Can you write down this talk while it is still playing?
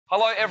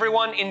Hello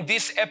everyone, in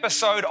this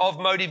episode of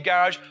Motive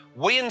Garage,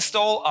 we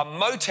install a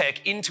MoTeC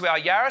into our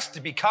Yaris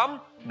to become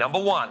number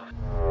one.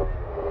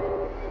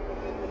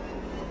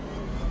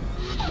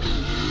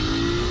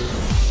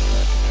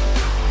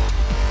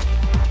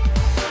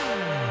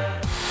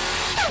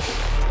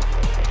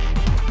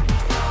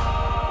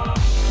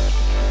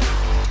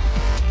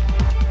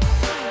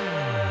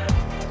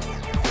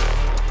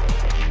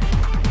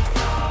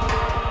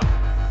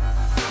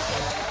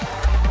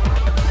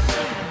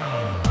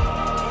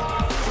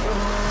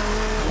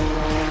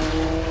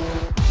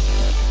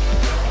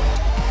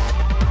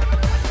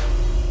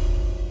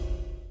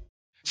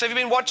 So if you've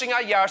been watching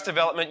our Yaris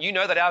development, you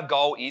know that our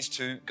goal is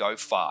to go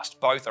fast,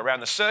 both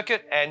around the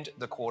circuit and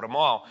the quarter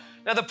mile.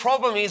 Now the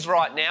problem is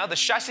right now, the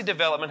chassis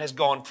development has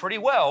gone pretty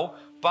well,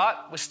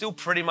 but we've still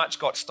pretty much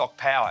got stock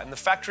power. And the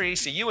factory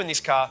ECU in this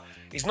car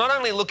is not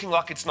only looking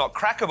like it's not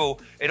crackable,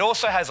 it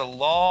also has a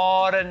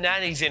lot of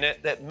nannies in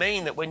it that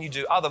mean that when you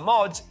do other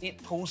mods,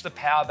 it pulls the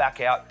power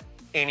back out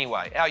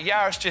anyway. Our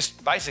Yaris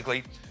just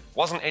basically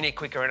wasn't any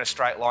quicker in a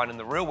straight line in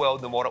the real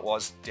world than what it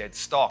was dead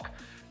stock.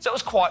 So it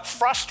was quite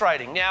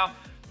frustrating. Now,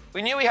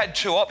 we knew we had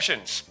two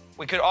options.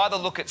 We could either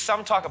look at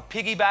some type of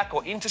piggyback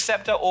or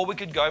interceptor, or we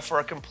could go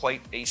for a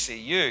complete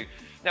ECU.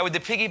 Now with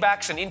the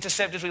piggybacks and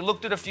interceptors, we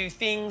looked at a few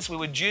things. We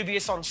were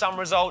dubious on some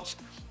results.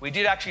 We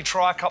did actually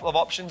try a couple of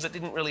options that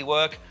didn't really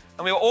work,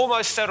 and we were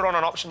almost settled on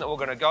an option that we're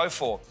going to go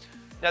for.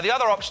 Now the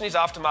other option is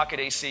aftermarket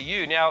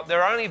ECU. Now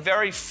there are only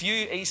very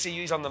few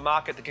ECUs on the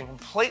market that can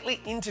completely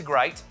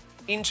integrate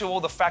into all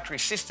the factory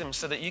systems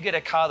so that you get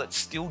a car that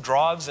still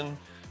drives and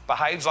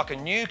behaves like a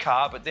new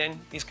car, but then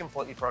is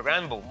completely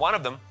programmable. One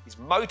of them is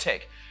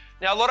MoTeC.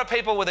 Now, a lot of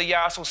people with a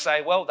Yaris will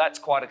say, well, that's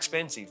quite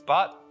expensive,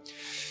 but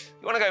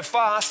you want to go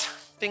fast,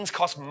 things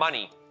cost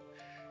money.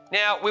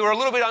 Now, we were a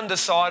little bit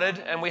undecided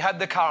and we had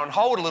the car on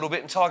hold a little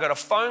bit until I got a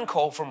phone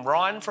call from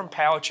Ryan from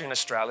Powertune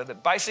Australia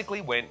that basically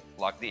went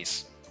like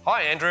this.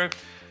 Hi, Andrew.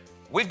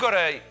 We've got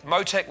a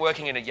MoTeC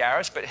working in a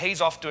Yaris, but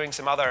he's off doing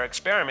some other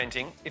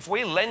experimenting. If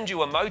we lend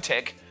you a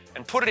MoTeC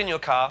and put it in your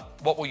car,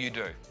 what will you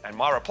do? And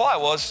my reply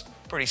was,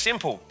 pretty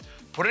simple.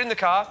 Put it in the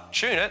car,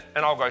 tune it,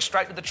 and I'll go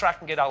straight to the track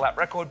and get our lap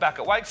record back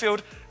at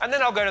Wakefield, and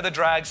then I'll go to the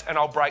drags and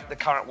I'll break the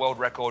current world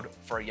record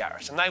for a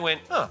Yaris. And they went,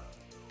 huh,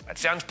 that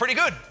sounds pretty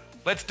good.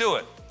 Let's do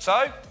it.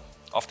 So,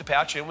 off to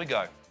Powertune we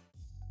go.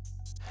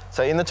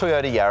 So in the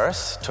Toyota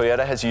Yaris,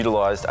 Toyota has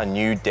utilised a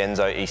new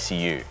Denso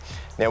ECU.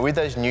 Now with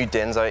those new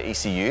Denso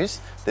ECUs,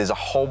 there's a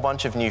whole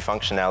bunch of new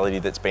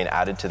functionality that's been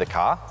added to the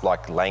car,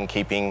 like lane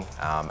keeping,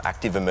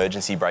 active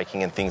emergency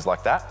braking and things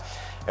like that.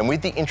 And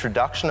with the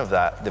introduction of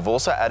that, they've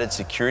also added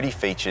security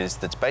features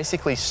that's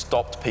basically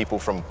stopped people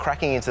from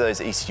cracking into those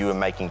ECU and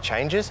making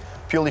changes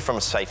purely from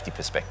a safety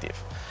perspective.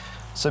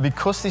 So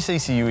because this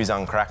ECU is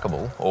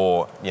uncrackable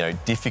or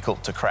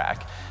difficult to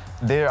crack,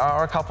 there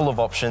are a couple of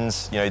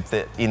options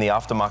that in the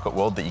aftermarket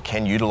world that you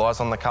can utilise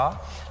on the car.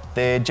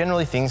 They're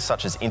generally things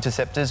such as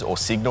interceptors or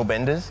signal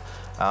benders,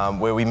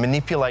 where we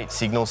manipulate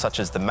signals such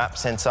as the map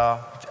sensor,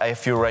 air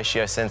fuel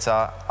ratio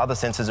sensor, other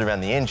sensors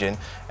around the engine,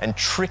 and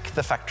trick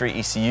the factory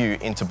ECU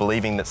into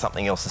believing that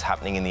something else is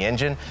happening in the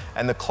engine,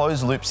 and the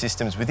closed loop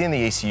systems within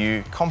the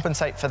ECU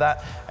compensate for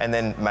that, and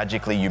then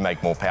magically you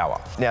make more power.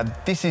 Now,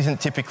 this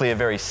isn't typically a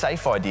very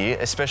safe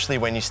idea, especially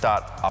when you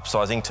start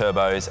upsizing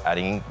turbos,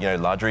 adding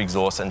larger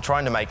exhausts, and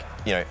trying to make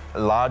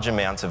large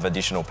amounts of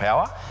additional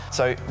power.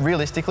 So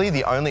realistically,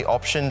 the only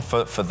option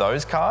for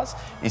those cars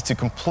is to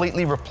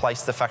completely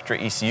replace the factory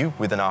ECU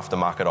with an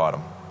aftermarket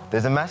item.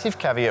 There's a massive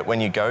caveat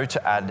when you go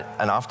to add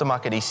an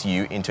aftermarket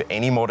ECU into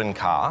any modern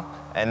car,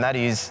 and that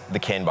is the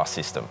CAN bus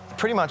system.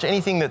 Pretty much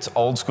anything that's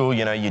old school,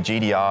 your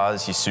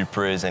GDRs, your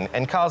Supras,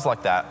 and cars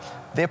like that,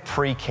 they're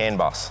pre-CAN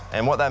bus.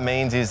 And what that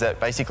means is that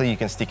basically you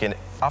can stick an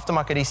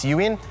aftermarket ECU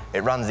in,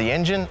 it runs the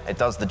engine, it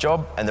does the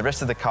job, and the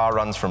rest of the car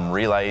runs from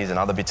relays and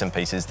other bits and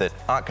pieces that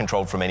aren't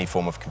controlled from any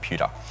form of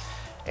computer.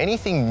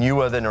 Anything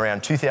newer than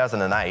around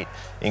 2008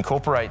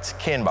 incorporates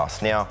CAN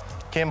bus. Now,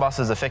 CAN bus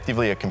is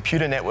effectively a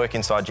computer network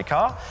inside your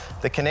car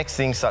that connects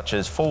things such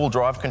as four-wheel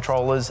drive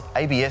controllers,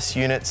 ABS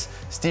units,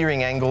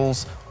 steering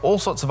angles, all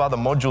sorts of other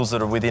modules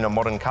that are within a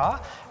modern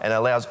car, and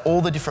allows all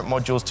the different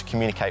modules to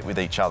communicate with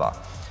each other.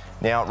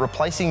 Now,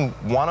 replacing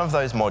one of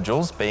those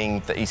modules,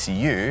 being the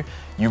ECU,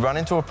 you run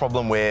into a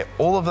problem where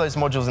all of those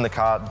modules in the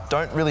car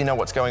don't really know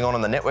what's going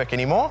on the network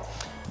anymore.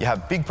 You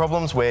have big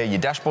problems where your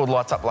dashboard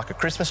lights up like a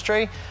Christmas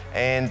tree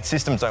and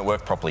systems don't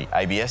work properly.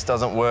 ABS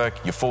doesn't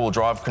work, your four-wheel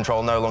drive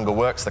control no longer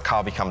works, the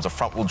car becomes a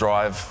front-wheel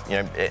drive,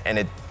 and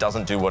it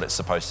doesn't do what it's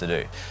supposed to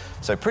do.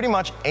 So pretty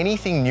much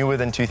anything newer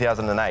than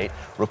 2008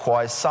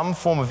 requires some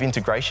form of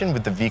integration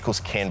with the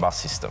vehicle's CAN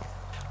bus system.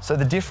 So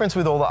the difference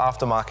with all the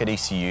aftermarket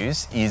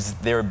ECUs is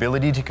their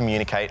ability to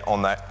communicate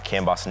on that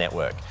CAN bus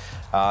network.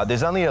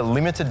 There's only a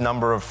limited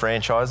number of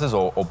franchises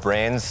or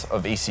brands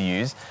of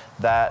ECUs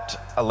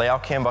that allow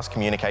CAN bus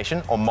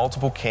communication on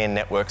multiple CAN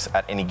networks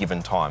at any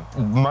given time.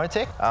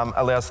 MoTeC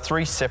allows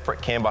 3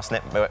 separate CAN bus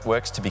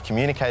networks to be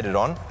communicated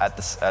on at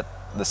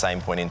the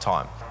same point in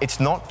time. It's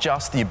not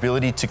just the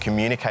ability to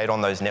communicate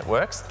on those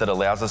networks that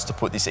allows us to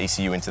put this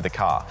ECU into the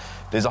car.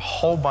 There's a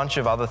whole bunch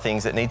of other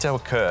things that need to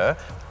occur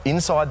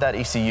inside that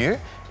ECU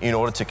in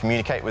order to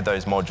communicate with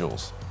those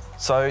modules.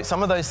 So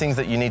some of those things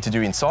that you need to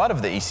do inside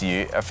of the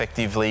ECU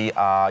effectively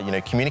are,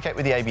 communicate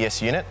with the ABS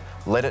unit,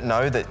 let it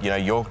know that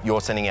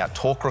you're sending out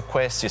torque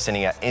requests, you're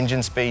sending out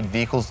engine speed,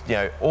 vehicles,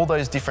 all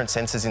those different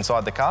sensors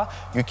inside the car.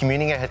 You're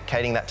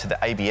communicating that to the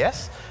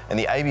ABS, and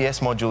the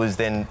ABS module is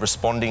then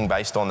responding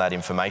based on that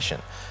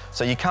information.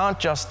 So you can't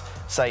just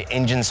say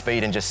engine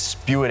speed and just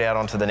spew it out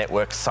onto the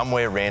network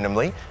somewhere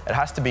randomly. It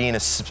has to be in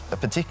a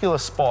particular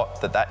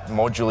spot that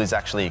module is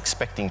actually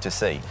expecting to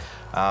see.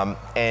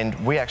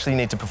 And we actually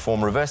need to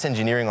perform reverse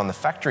engineering on the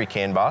factory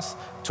CAN bus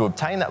to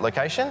obtain that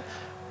location,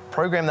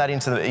 program that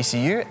into the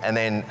ECU, and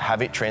then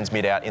have it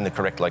transmit out in the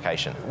correct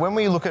location. When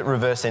we look at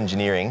reverse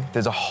engineering,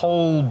 there's a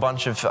whole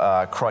bunch of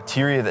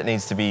criteria that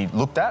needs to be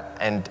looked at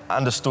and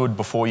understood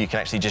before you can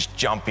actually just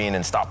jump in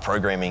and start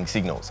programming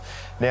signals.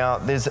 Now,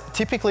 there's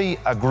typically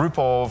a group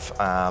of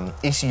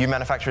ECU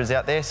manufacturers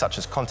out there, such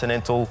as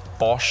Continental,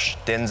 Bosch,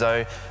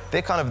 Denso.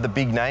 They're kind of the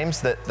big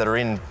names that are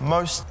in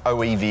most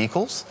OE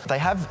vehicles. They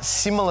have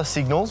similar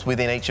signals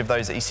within each of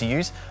those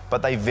ECUs,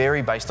 but they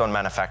vary based on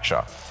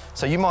manufacturer.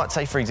 So you might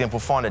say, for example,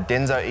 find a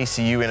Denso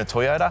ECU in a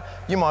Toyota.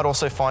 You might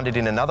also find it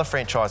in another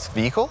franchise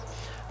vehicle.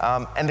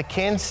 And the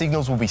CAN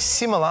signals will be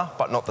similar,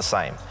 but not the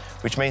same,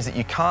 which means that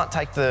you can't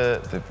take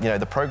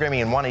the programming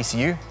in one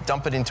ECU,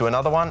 dump it into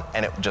another one,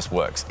 and it just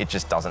works. It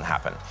just doesn't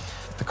happen.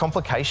 The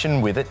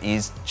complication with it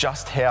is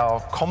just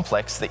how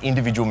complex the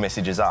individual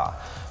messages are.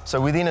 So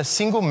within a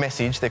single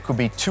message, there could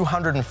be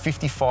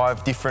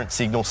 255 different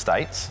signal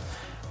states.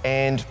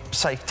 And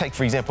take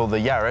for example the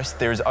Yaris,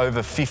 there is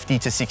over 50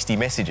 to 60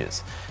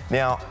 messages.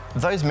 Now,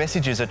 those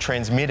messages are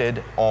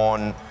transmitted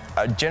on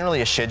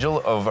generally a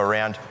schedule of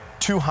around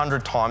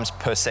 200 times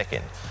per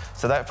second.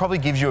 So that probably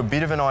gives you a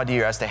bit of an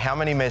idea as to how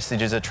many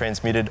messages are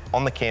transmitted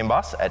on the CAN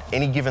bus at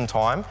any given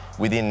time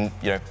within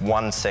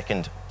 1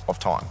 second of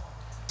time.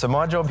 So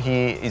my job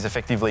here is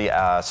effectively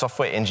a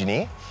software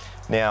engineer.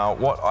 Now,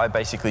 what I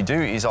basically do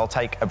is I'll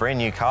take a brand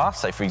new car,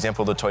 say for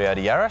example the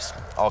Toyota Yaris,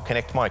 I'll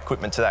connect my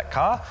equipment to that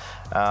car,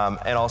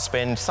 and I'll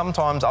spend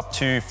sometimes up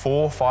to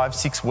 4, 5,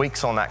 6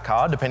 weeks on that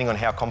car, depending on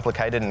how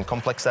complicated and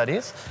complex that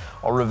is.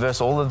 I'll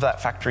reverse all of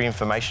that factory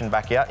information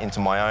back out into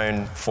my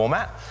own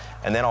format,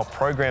 and then I'll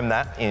program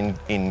that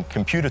in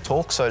computer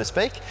talk, so to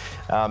speak,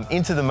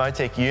 into the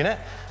MoTeC unit,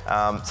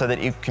 so that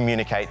it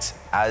communicates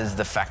as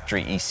the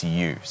factory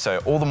ECU. So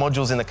all the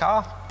modules in the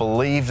car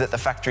believe that the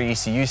factory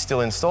ECU is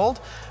still installed,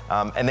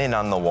 and they're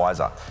none the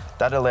wiser.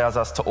 That allows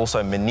us to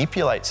also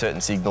manipulate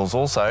certain signals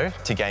also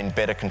to gain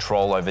better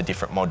control over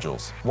different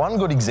modules. One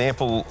good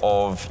example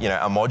of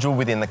a module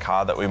within the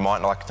car that we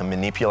might like to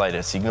manipulate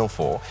a signal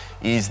for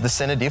is the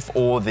center diff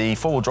or the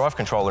four-wheel drive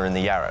controller in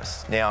the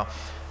Yaris. Now,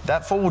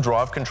 that four-wheel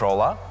drive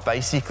controller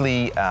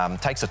basically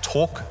takes a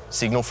torque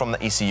signal from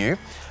the ECU,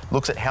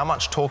 looks at how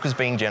much torque is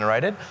being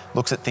generated,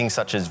 looks at things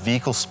such as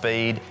vehicle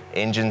speed,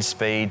 engine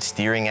speed,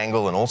 steering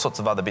angle, and all sorts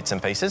of other bits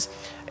and pieces,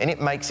 and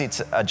it makes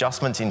its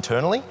adjustments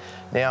internally.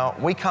 Now,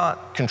 we can't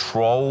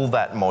control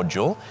that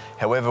module,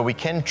 however, we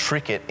can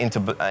trick it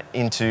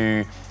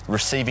into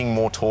receiving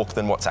more torque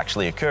than what's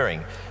actually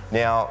occurring.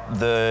 Now,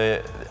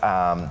 the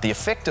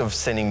effect of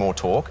sending more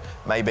torque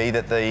may be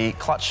that the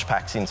clutch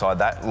packs inside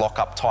that lock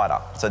up tighter,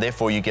 so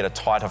therefore you get a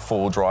tighter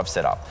four-wheel drive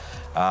setup.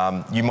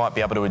 You might be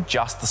able to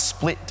adjust the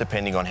split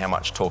depending on how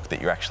much torque that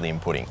you're actually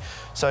inputting.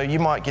 So you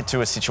might get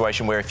to a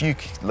situation where if you,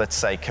 let's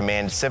say,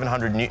 command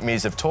 700 Newton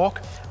meters of torque,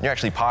 and you're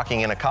actually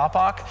parking in a car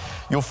park,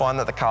 you'll find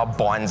that the car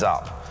binds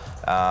up.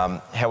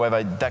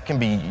 However, that can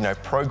be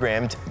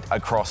programmed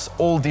across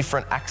all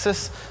different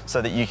axes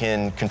so that you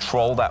can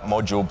control that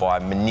module by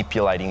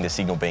manipulating the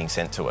signal being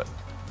sent to it.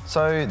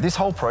 So this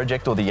whole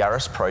project, or the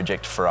Yaris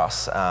project for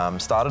us,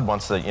 started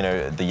once the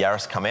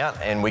Yaris come out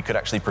and we could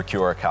actually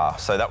procure a car.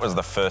 So that was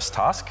the first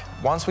task.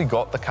 Once we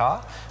got the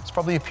car, it's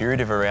probably a period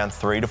of around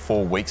 3 to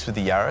 4 weeks with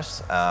the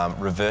Yaris,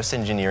 reverse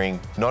engineering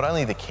not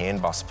only the CAN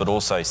bus, but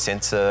also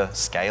sensor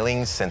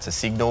scalings, sensor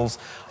signals,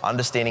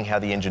 understanding how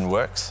the engine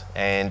works.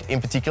 And in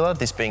particular,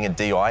 this being a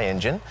DI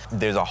engine,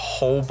 there's a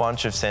whole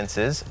bunch of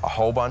sensors, a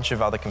whole bunch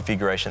of other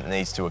configuration that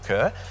needs to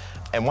occur.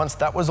 And once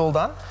that was all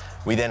done,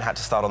 we then had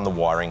to start on the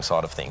wiring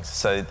side of things.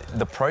 So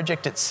the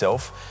project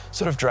itself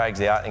sort of drags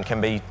out and can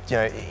be,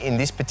 in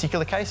this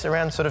particular case,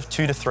 around sort of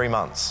 2 to 3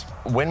 months.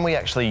 When we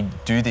actually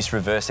do this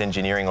reverse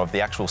engineering of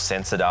the actual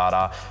sensor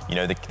data,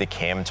 the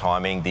cam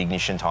timing, the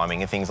ignition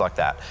timing, and things like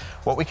that,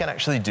 what we can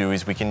actually do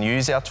is we can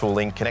use our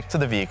tooling, connect to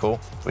the vehicle,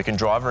 we can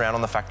drive around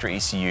on the factory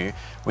ECU,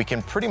 we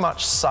can pretty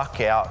much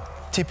suck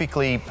out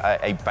typically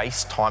a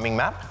base timing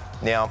map.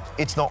 Now,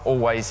 it's not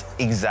always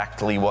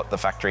exactly what the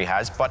factory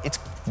has, but it's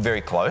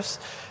very close.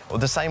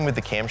 The same with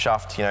the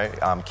camshaft,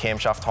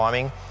 camshaft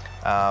timing.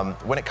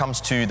 When it comes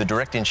to the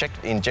direct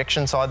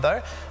injection side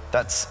though,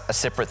 that's a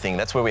separate thing.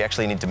 That's where we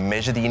actually need to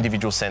measure the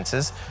individual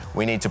sensors.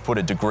 We need to put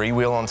a degree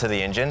wheel onto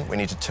the engine. We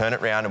need to turn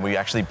it around and we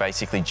actually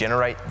basically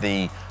generate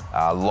the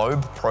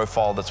lobe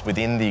profile that's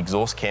within the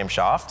exhaust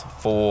camshaft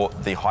for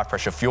the high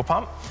pressure fuel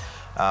pump.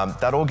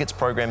 That all gets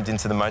programmed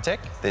into the MoTeC.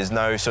 There's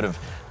no sort of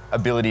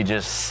ability to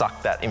just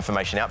suck that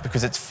information out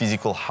because it's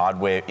physical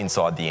hardware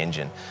inside the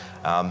engine.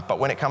 But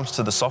when it comes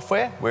to the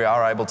software, we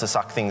are able to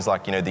suck things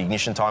like, the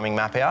ignition timing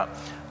map out,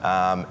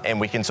 and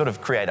we can sort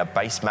of create a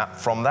base map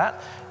from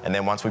that. And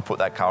then once we put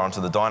that car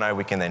onto the dyno,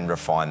 we can then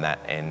refine that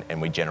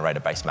and we generate a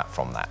base map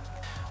from that.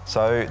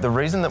 So the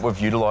reason that we've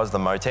utilised the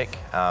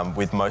MoTeC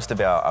with most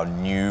of our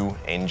new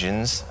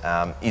engines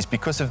is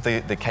because of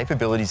the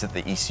capabilities that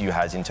the ECU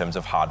has in terms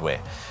of hardware.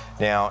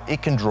 Now,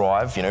 it can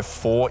drive,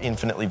 4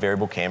 infinitely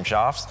variable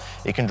camshafts.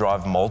 It can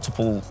drive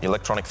multiple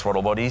electronic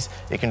throttle bodies.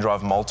 It can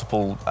drive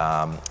multiple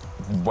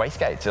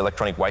wastegates,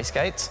 electronic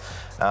wastegates.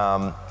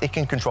 It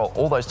can control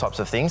all those types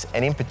of things.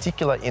 And in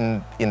particular,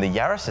 in the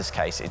Yaris's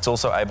case, it's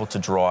also able to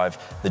drive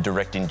the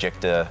direct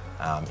injector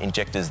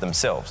injectors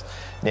themselves.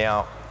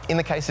 Now, in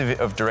the case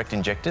of direct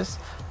injectors,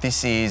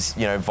 this is,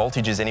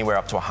 voltages anywhere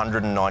up to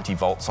 190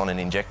 volts on an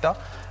injector.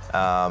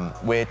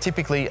 Where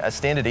typically a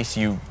standard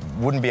ECU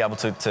wouldn't be able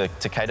to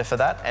cater for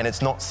that, and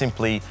it's not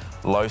simply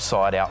low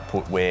side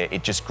output where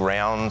it just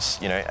grounds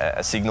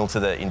a signal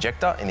to the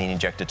injector and the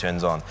injector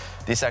turns on.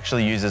 This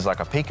actually uses like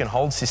a peak and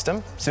hold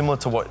system, similar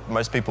to what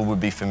most people would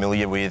be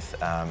familiar with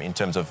in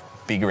terms of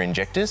bigger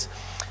injectors,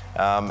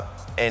 and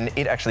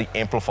it actually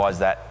amplifies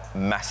that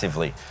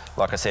massively.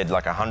 Like I said,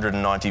 like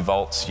 190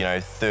 volts,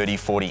 30,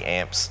 40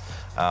 amps,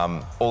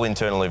 all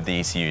internal of the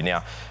ECU.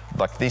 Now,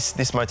 like this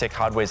MoTeC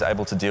hardware is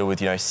able to deal with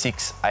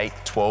 6, 8,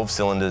 12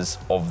 cylinders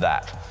of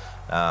that.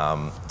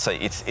 So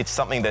it's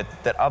something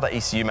that other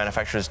ECU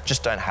manufacturers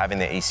just don't have in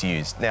their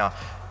ECUs. Now,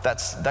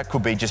 that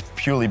could be just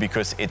purely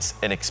because it's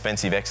an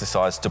expensive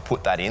exercise to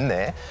put that in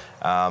there,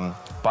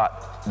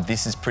 but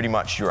this is pretty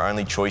much your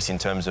only choice in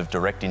terms of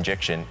direct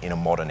injection in a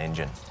modern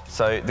engine.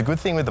 So the good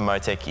thing with the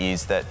MoTeC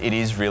is that it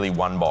is really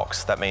one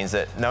box. That means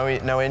that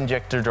no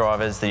injector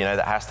drivers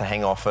that has to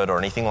hang off it or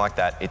anything like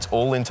that. It's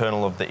all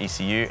internal of the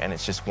ECU, and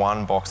it's just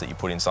one box that you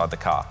put inside the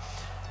car.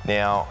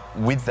 Now,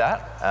 with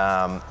that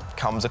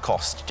comes a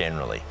cost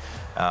generally.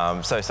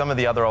 So some of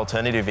the other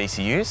alternative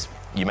ECUs,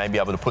 you may be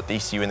able to put the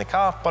ECU in the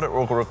car, but it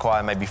will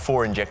require maybe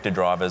 4 injector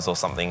drivers or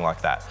something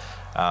like that.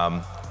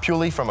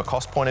 Purely from a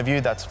cost point of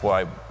view, that's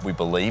why we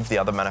believe the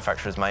other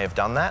manufacturers may have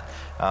done that.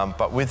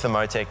 But with the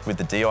MoTeC, with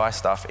the DI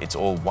stuff, it's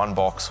all one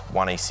box,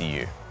 one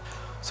ECU.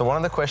 So one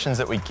of the questions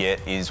that we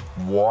get is,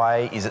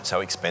 why is it so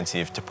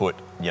expensive to put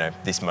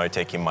this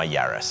MoTeC in my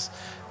Yaris?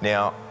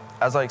 Now,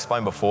 as I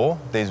explained before,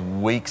 there's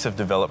weeks of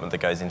development that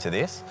goes into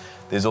this.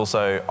 There's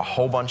also a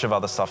whole bunch of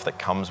other stuff that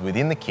comes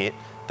within the kit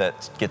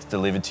that gets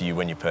delivered to you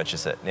when you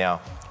purchase it.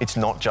 Now, it's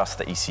not just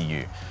the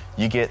ECU.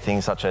 You get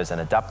things such as an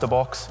adapter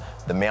box,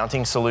 the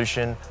mounting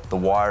solution, the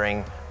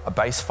wiring, a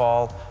base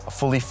file, a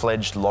fully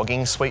fledged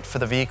logging suite for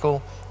the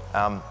vehicle,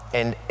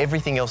 and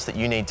everything else that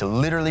you need to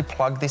literally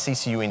plug this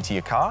ECU into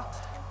your car,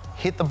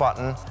 hit the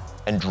button,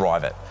 and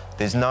drive it.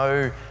 There's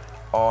no,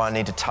 I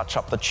need to touch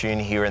up the tune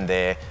here and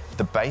there.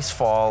 The base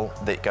file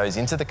that goes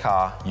into the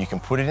car, you can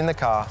put it in the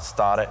car,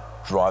 start it,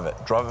 drive it.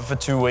 Drive it for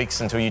 2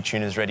 weeks until your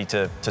tuner's ready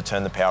to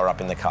turn the power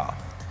up in the car.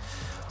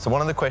 So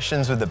one of the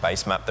questions with the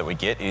base map that we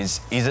get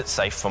is it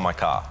safe for my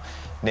car?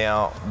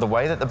 Now, the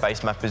way that the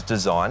base map is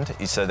designed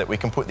is so that we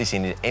can put this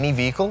in any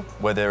vehicle,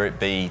 whether it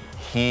be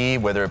here,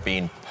 whether it be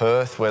in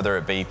Perth, whether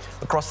it be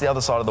across the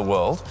other side of the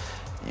world.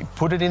 You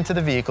put it into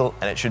the vehicle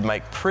and it should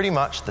make pretty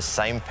much the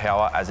same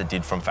power as it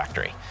did from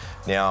factory.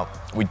 Now,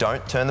 we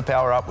don't turn the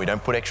power up, we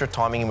don't put extra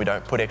timing, and we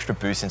don't put extra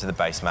boost into the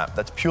base map.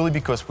 That's purely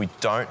because we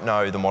don't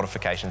know the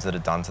modifications that are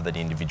done to the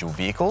individual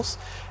vehicles,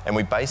 and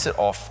we base it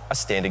off a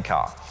standard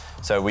car.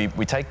 So we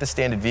take the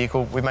standard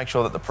vehicle, we make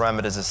sure that the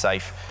parameters are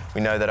safe. We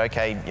know that,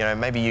 okay,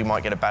 maybe you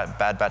might get a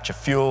bad batch of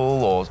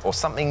fuel or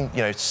something,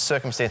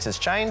 circumstances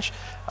change.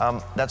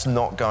 That's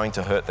not going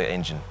to hurt the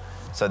engine.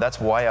 So that's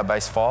why our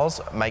base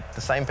files make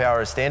the same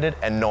power as standard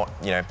and not,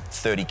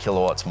 30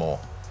 kilowatts more.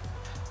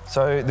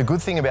 So the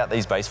good thing about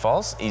these base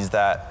files is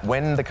that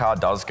when the car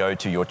does go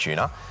to your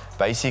tuner,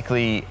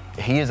 basically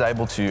he is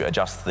able to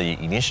adjust the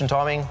ignition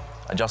timing,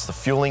 adjust the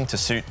fueling to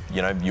suit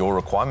your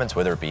requirements,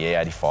 whether it be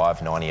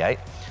E85, 98,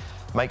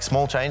 make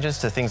small changes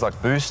to things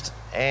like boost,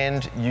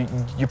 and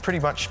you pretty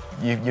much,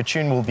 your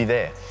tune will be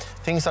there.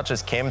 Things such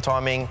as cam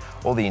timing,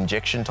 all the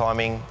injection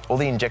timing, all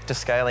the injector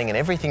scaling, and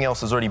everything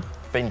else has already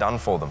been done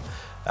for them.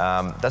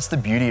 That's the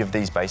beauty of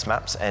these base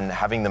maps and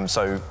having them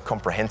so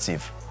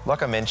comprehensive.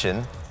 Like I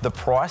mentioned, the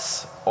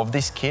price of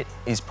this kit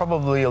is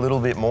probably a little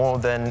bit more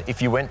than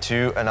if you went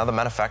to another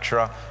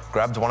manufacturer,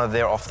 grabbed one of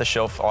their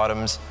off-the-shelf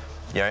items,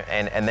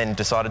 and then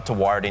decided to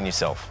wire it in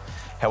yourself.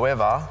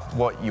 However,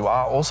 what you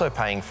are also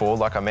paying for,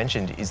 like I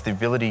mentioned, is the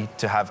ability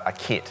to have a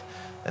kit.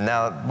 And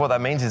now what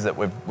that means is that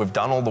we've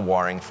done all the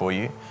wiring for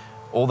you.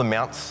 All the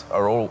mounts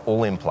are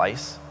all in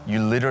place.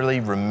 You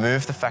literally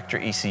remove the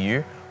factory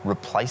ECU,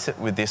 replace it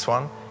with this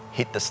one,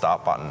 hit the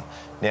start button.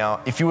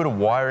 Now, if you were to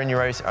wire in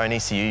your own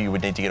ECU, you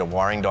would need to get a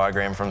wiring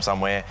diagram from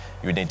somewhere.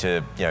 You would need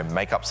to,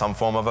 make up some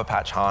form of a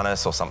patch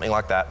harness or something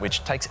like that,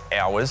 which takes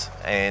hours.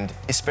 And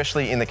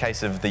especially in the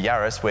case of the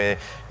Yaris, where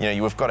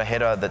you've got a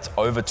header that's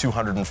over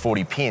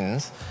 240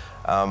 pins,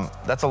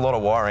 that's a lot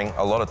of wiring,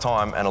 a lot of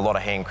time, and a lot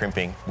of hand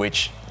crimping,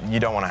 which you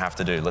don't want to have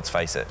to do, let's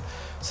face it.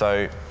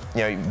 So,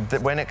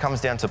 when it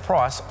comes down to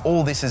price,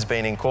 all this has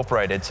been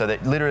incorporated so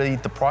that literally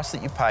the price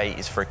that you pay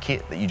is for a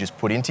kit that you just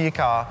put into your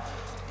car,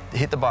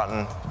 hit the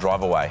button,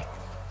 drive away.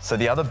 So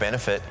the other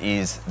benefit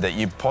is that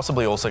you're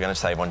possibly also going to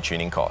save on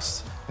tuning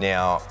costs.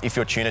 Now, if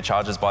your tuner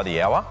charges by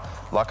the hour,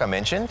 like I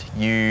mentioned,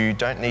 he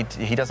doesn't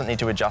need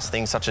to adjust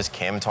things such as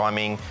cam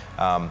timing,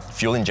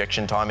 fuel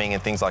injection timing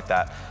and things like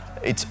that.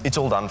 It's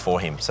all done for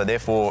him. So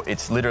therefore,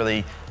 it's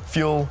literally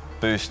fuel,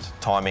 boost,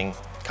 timing,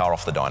 car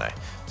off the dyno.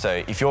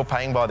 So if you're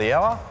paying by the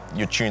hour,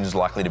 your tune is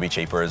likely to be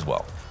cheaper as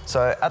well.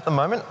 So at the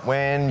moment,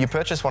 when you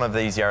purchase one of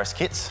these Yaris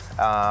kits,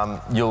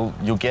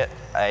 you'll get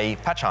a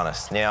patch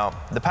harness. Now,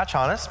 the patch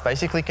harness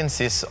basically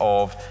consists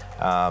of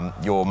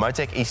your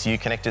MoTeC ECU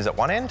connectors at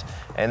one end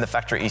and the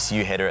factory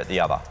ECU header at the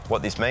other.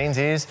 What this means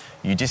is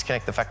you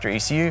disconnect the factory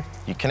ECU,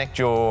 you connect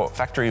your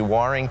factory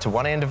wiring to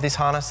one end of this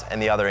harness and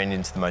the other end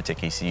into the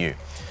MoTeC ECU.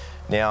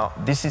 Now,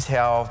 this is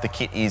how the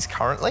kit is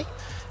currently.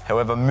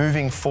 However,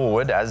 moving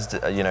forward, as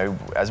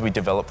we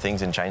develop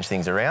things and change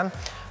things around,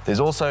 there's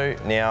also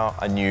now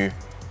a new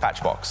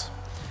patch box.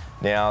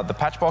 Now, the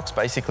patch box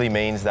basically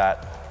means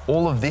that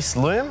all of this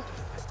loom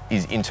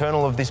is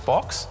internal of this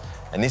box,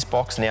 and this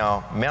box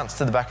now mounts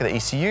to the back of the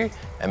ECU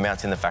and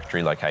mounts in the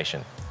factory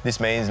location. This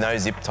means no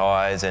zip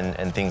ties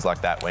and things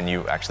like that when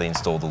you actually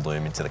install the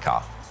loom into the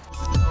car.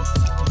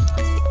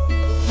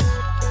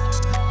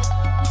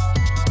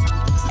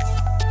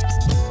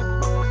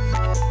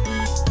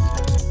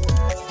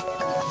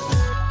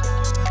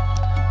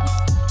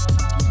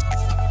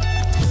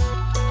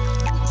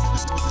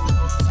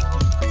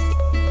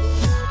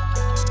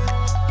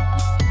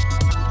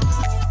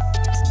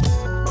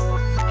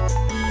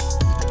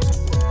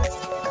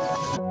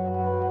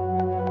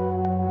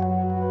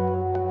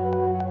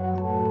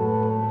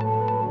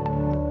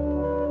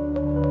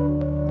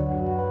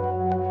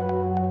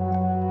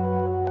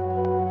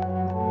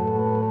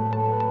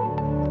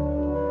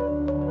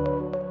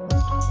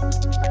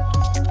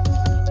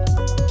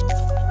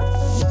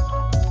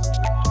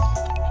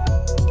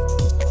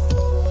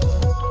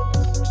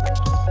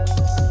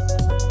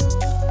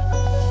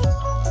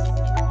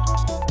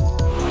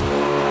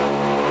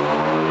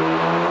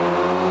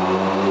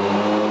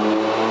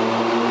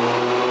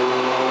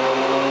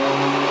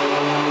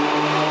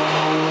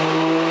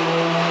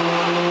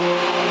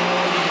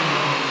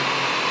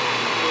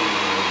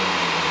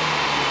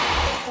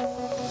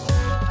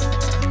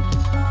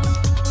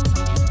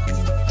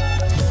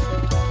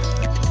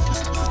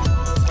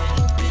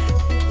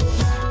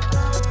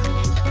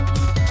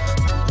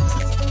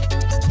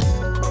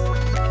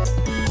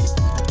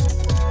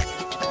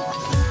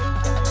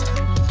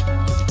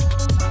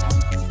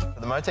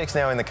 MoTeC's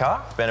now in the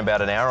car, spent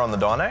about an hour on the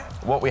dyno.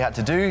 What we had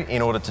to do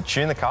in order to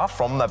tune the car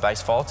from the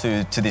base file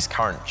to this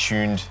current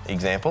tuned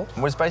example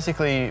was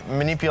basically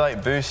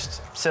manipulate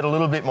boost, set a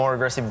little bit more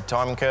aggressive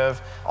timing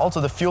curve,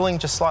 alter the fueling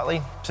just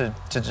slightly to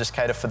just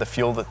cater for the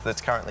fuel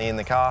that's currently in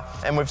the car.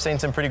 And we've seen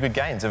some pretty good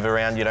gains of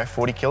around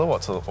 40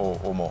 kilowatts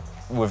or more.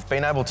 We've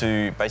been able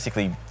to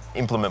basically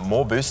implement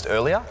more boost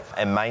earlier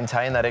and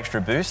maintain that extra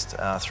boost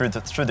through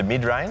the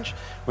mid-range,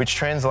 which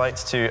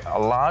translates to a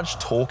large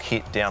torque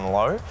hit down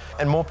low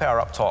and more power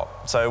up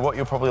top. So what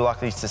you're probably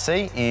likely to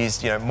see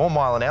is more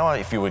mile an hour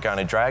if you were going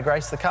to drag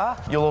race the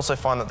car. You'll also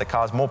find that the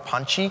car's more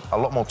punchy, a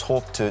lot more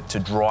torque to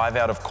drive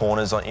out of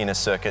corners in a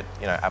circuit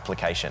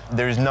application.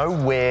 There is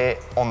nowhere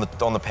on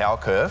the power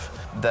curve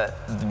that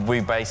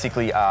we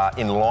basically are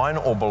in line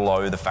or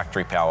below the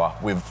factory power.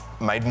 We've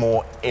made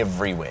more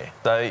everywhere.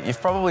 So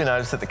you've probably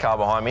noticed that the car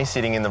behind me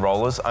sitting in the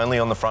rollers only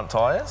on the front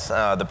tyres.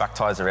 The back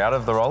tyres are out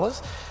of the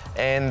rollers.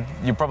 And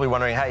you're probably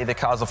wondering, hey, the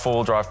car's a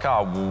four-wheel drive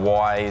car.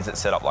 Why is it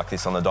set up like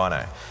this on the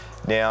dyno?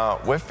 Now,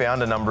 we've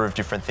found a number of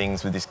different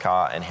things with this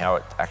car and how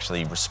it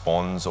actually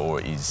responds or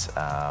is,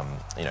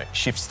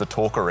 shifts the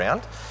torque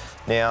around.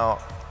 Now,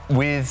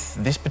 with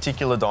this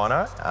particular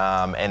dyno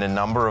and a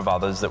number of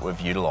others that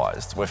we've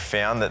utilised, we've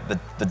found that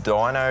the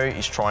dyno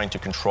is trying to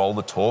control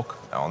the torque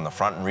on the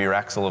front and rear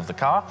axle of the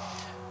car.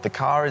 The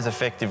car is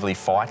effectively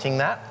fighting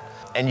that,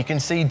 and you can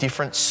see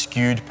different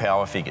skewed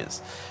power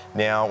figures.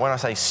 Now, when I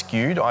say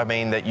skewed, I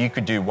mean that you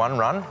could do one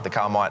run, the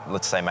car might,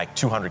 let's say, make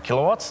 200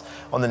 kilowatts.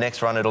 On the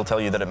next run, it'll tell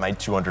you that it made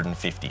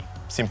 250.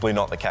 Simply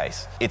not the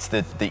case. It's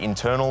the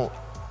internal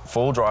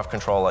four-wheel drive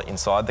controller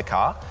inside the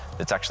car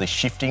that's actually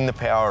shifting the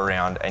power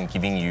around and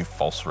giving you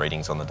false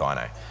readings on the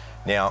dyno.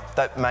 Now,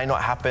 that may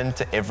not happen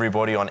to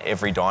everybody on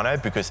every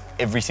dyno because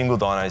every single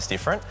dyno is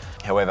different.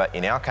 However,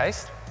 in our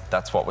case,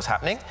 that's what was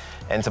happening.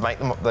 And to make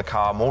the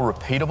car more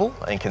repeatable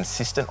and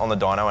consistent on the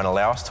dyno and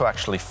allow us to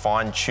actually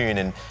fine tune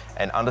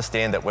and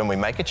understand that when we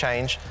make a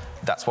change,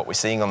 that's what we're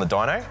seeing on the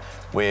dyno.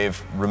 We've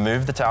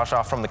removed the tail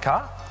shaft from the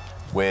car,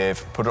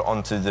 we've put it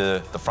onto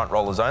the front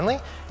rollers only,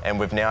 and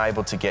we're now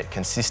able to get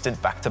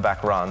consistent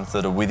back-to-back runs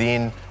that are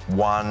within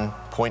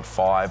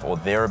 1.5 or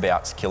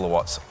thereabouts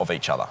kilowatts of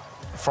each other.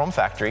 From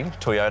factory,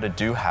 Toyota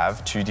do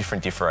have two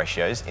different diff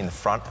ratios in the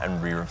front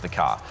and rear of the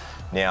car.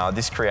 Now,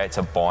 this creates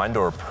a bind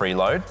or a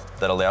preload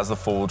that allows the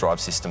four-wheel drive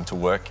system to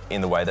work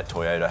in the way that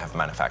Toyota have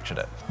manufactured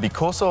it.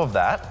 Because of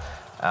that,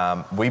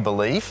 we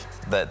believe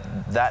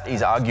that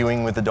is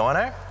arguing with the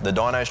dyno. The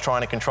dyno is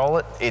trying to control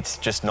it, it's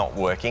just not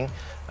working.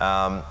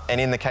 And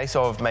in the case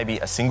of maybe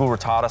a single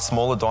retarder,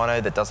 smaller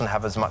dyno that doesn't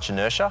have as much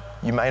inertia,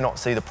 you may not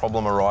see the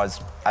problem arise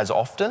as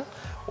often,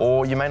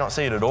 or you may not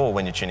see it at all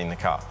when you're tuning the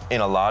car.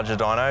 In a larger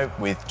dyno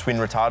with twin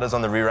retarders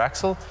on the rear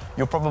axle,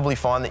 you'll probably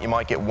find that you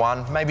might get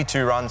one, maybe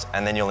two runs,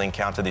 and then you'll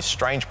encounter this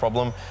strange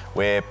problem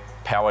where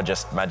power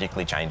just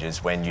magically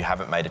changes when you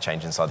haven't made a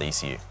change inside the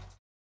ECU.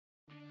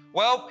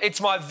 Well, it's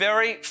my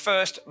very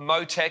first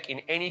MoTeC in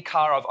any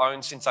car I've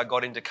owned since I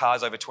got into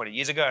cars over 20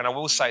 years ago, and I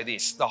will say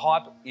this, the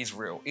hype is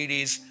real. It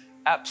is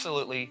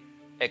absolutely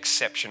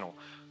exceptional.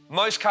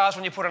 Most cars,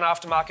 when you put an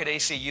aftermarket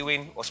ECU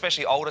in, or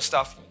especially older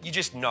stuff, you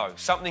just know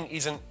something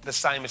isn't the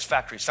same as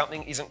factory,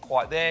 something isn't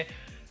quite there.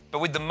 But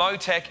with the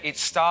MoTeC, it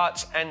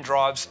starts and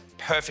drives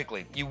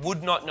perfectly. You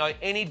would not know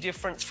any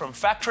difference from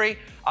factory,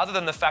 other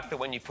than the fact that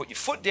when you put your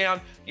foot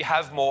down, you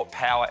have more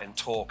power and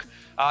torque.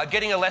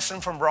 Getting a lesson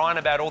from Brian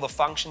about all the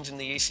functions in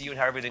the ECU and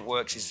how everything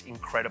works is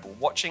incredible.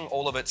 Watching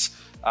all of its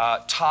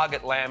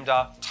target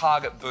lambda,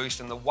 target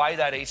boost, and the way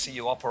that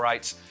ECU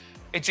operates,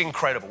 it's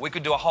incredible. We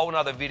could do a whole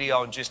nother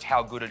video on just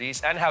how good it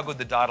is and how good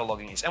the data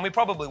logging is, and we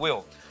probably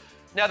will.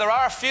 Now, there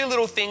are a few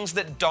little things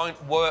that don't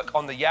work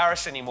on the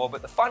Yaris anymore,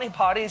 but the funny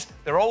part is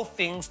they're all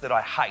things that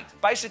I hate.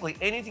 Basically,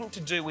 anything to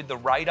do with the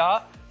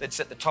radar that's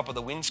at the top of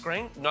the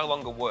windscreen no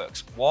longer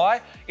works.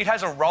 Why? It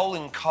has a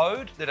rolling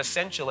code that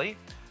essentially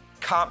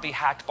can't be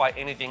hacked by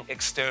anything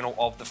external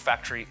of the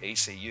factory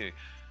ECU.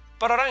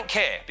 But I don't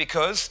care,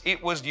 because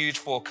it was used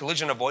for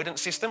collision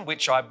avoidance system,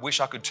 which I wish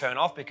I could turn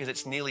off because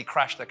it's nearly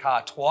crashed the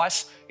car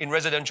twice in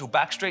residential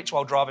back streets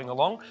while driving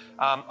along.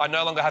 I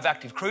no longer have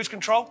active cruise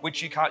control,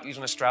 which you can't use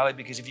in Australia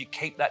because if you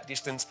keep that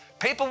distance,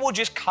 people will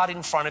just cut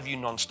in front of you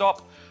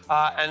non-stop.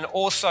 And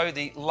also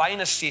the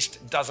lane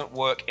assist doesn't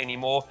work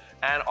anymore,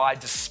 and I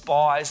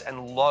despise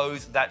and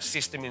loathe that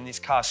system in this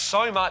car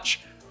so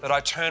much that I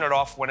turn it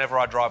off whenever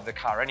I drive the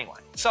car anyway.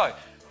 So,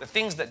 the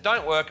things that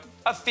don't work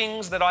are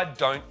things that I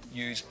don't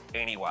use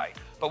anyway.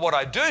 But what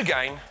I do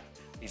gain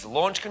is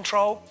launch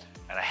control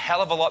and a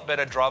hell of a lot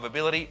better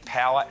drivability,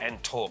 power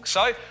and torque.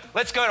 So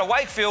let's go to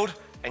Wakefield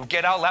and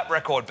get our lap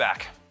record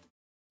back.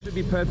 Should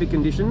be perfect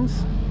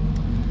conditions.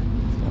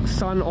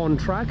 Sun on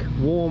track,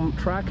 warm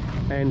track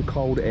and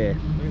cold air.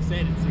 Like I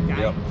said, it's a game.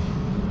 Yep.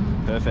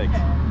 Perfect.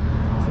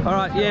 All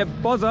right, yeah,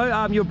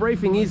 Bozo, your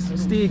briefing is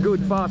steer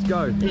good, fast,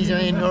 go. Easy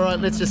in. All right,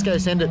 let's just go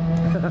send it.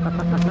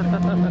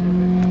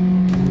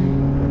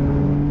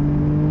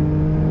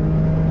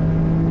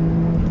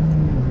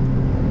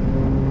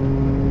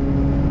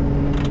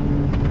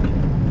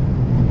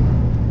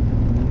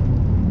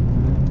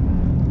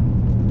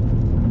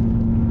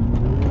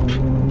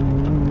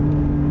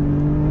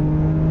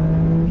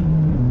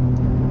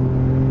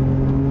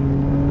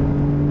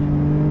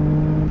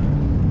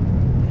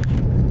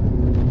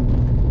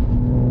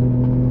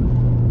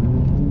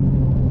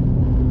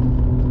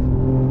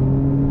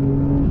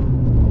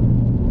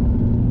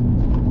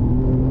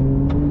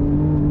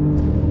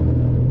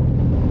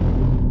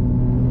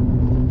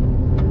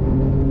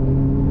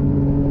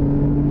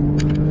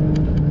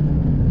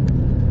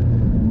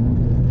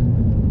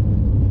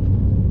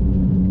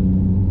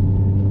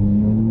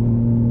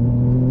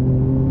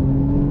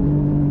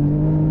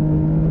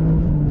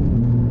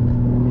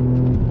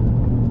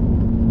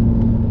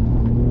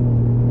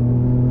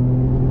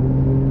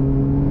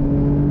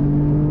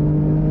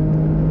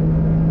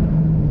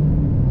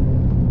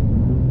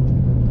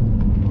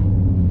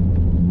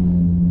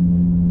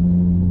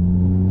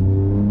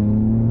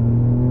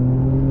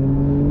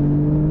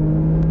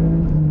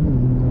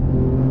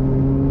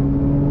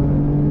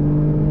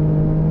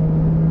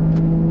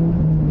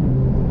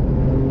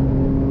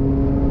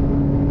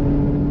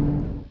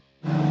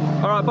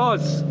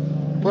 Boz,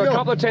 we're a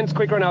couple of tenths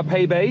quicker on our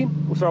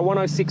PB, so our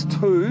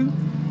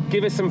 106.2.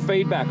 Give us some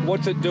feedback.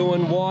 What's it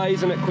doing? Why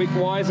isn't it quick?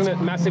 Why isn't it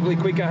massively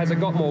quicker? Has it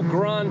got more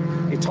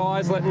grunt? Your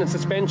tyres letting the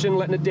suspension,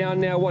 letting it down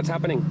now? What's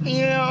happening?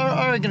 Yeah,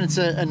 I reckon it's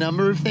a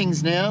number of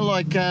things now.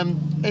 Like,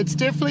 it's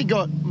definitely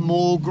got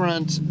more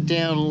grunt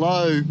down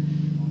low,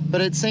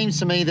 but it seems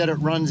to me that it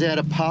runs out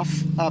of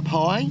puff up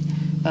high.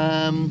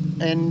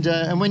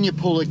 And when you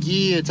pull a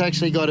gear, it's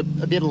actually got a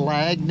bit of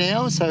lag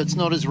now, so it's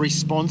not as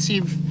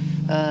responsive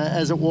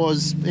as it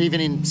was even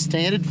in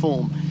standard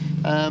form.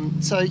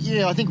 So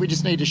yeah, I think we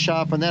just need to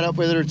sharpen that up,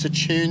 whether it's a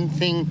tune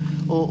thing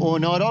or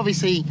not.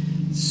 Obviously,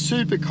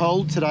 super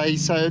cold today,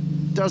 so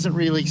it doesn't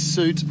really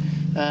suit,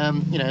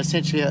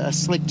 essentially a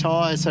slick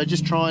tyre. So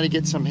just trying to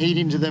get some heat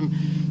into them.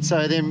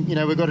 So then,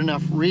 we've got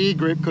enough rear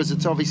grip because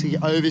it's obviously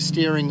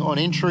oversteering on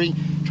entry,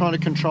 trying to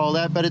control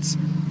that. But it's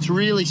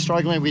really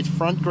struggling with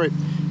front grip.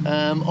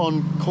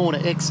 on corner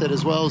exit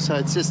as well. So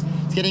it's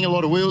getting a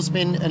lot of wheel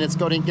spin, and it's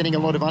getting a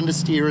lot of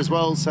understeer as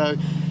well. So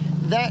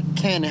that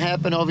can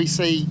happen,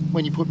 obviously,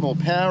 when you put more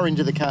power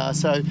into the car.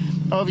 So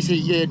obviously,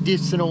 yeah,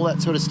 diffs and all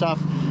that sort of stuff,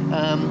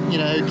 you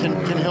know,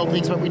 can help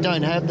things, but we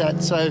don't have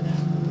that. So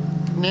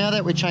now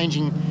that we're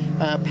changing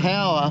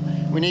power,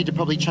 we need to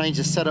probably change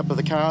the setup of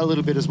the car a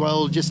little bit as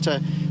well, just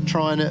to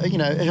try and, you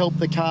know, help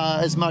the car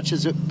as much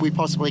as we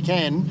possibly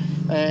can,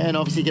 and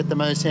obviously get the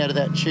most out of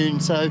that tune.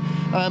 So,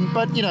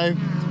 but, you know,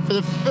 for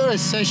the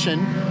first session,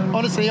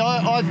 honestly,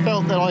 I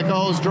felt that like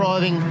I was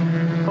driving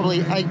probably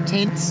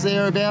 8/10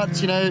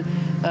 thereabouts. You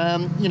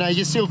know,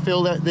 you still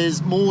feel that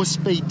there's more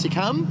speed to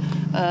come,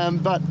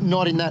 but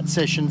not in that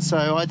session.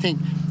 So I think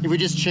if we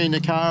just tune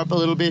the car up a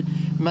little bit,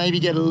 maybe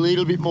get a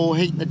little bit more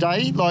heat in the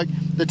day, like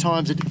the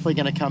times are definitely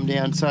going to come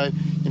down. So,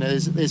 you know,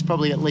 there's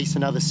probably at least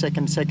another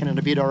second and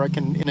a bit, I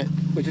reckon, in it.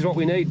 Which is what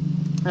we need.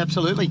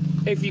 Absolutely.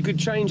 If you could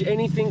change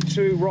anything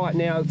to right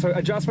now, so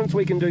adjustments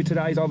we can do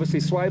today is obviously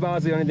sway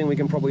bars, the only thing we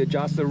can probably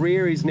adjust. The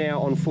rear is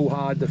now on full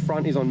hard, the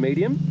front is on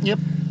medium. Yep.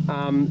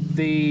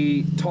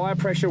 The tyre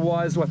pressure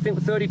was, I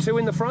think, 32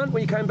 in the front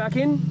when you came back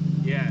in?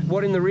 Yeah.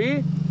 What in the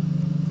rear?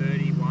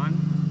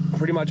 31.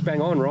 Pretty much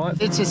bang on, right?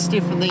 Let's just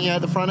stiffen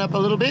the front up a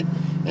little bit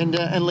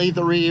and leave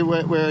the rear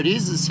where it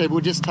is. As I said,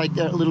 we'll just take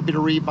a little bit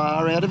of rear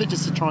bar out of it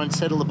just to try and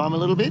settle the bum a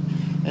little bit,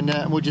 and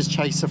we'll just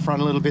chase the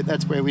front a little bit.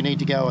 That's where we need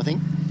to go, I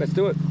think. Let's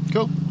do it.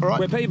 Cool. All right.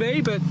 We're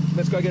PB, but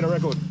let's go get a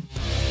record.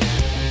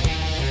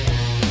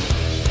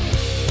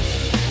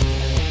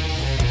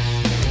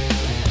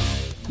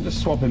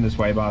 Just swapping the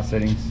sway bar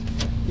settings.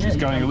 Yeah, just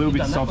going a little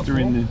bit softer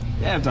in the...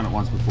 Yeah, I've done it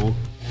once before.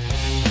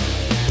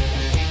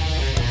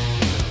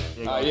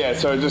 Yeah,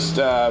 so just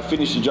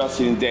finished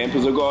adjusting in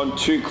dampers. I've gone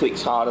 2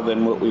 clicks harder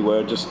than what we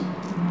were just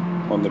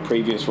on the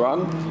previous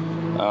run.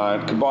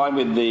 Combined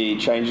with the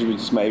changes we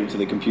just made to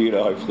the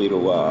computer, hopefully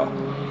it'll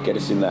get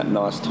us in that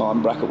nice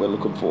time bracket we're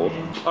looking for.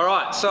 All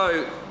right,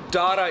 so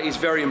data is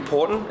very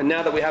important, and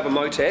now that we have a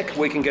MoTeC,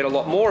 we can get a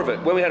lot more of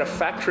it. When we had a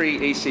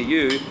factory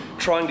ECU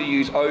trying to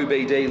use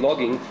OBD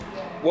logging,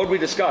 what did we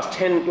discuss?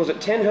 10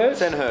 hertz? 10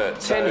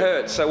 hertz. 10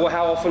 hertz. So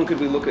how often could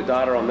we look at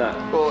data on that?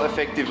 Well,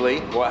 effectively,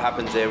 what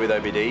happens there with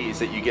OBD is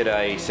that you get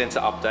a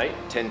sensor update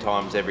 10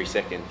 times every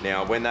second.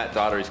 Now, when that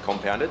data is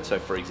compounded, so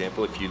for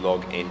example, if you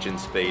log engine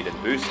speed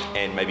and boost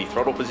and maybe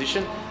throttle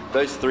position,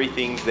 those 3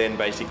 things then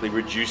basically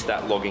reduce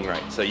that logging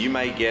rate. So you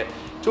may get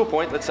to a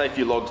point, let's say if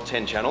you logged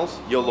 10 channels,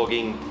 you're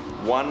logging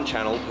 1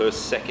 channel per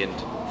second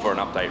for an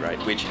update rate,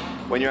 which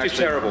when you're actually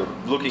terrible.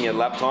 Looking at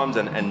lap times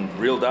and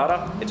real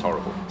data, it's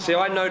horrible. See,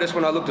 I noticed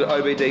when I looked at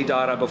OBD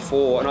data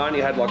before, and I only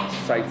had like,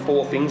 say,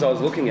 4 things I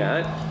was looking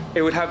at,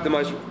 it would have the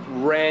most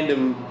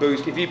random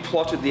boost. If you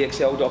plotted the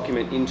Excel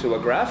document into a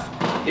graph,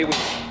 it was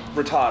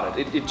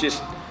retarded. It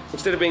just,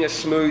 instead of being a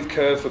smooth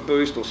curve for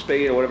boost or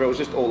speed or whatever, it was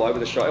just all over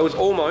the shop. It was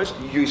almost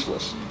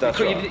useless. That's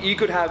right. You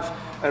could have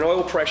an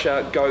oil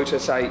pressure go to,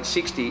 say,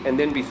 60 and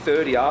then be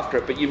 30 after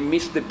it, but you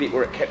missed the bit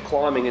where it kept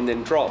climbing and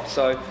then dropped.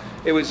 So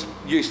it was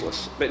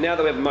useless. But now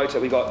that we have a motor,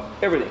 we got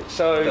everything.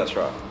 So that's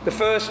right. The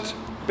first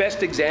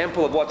best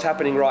example of what's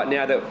happening right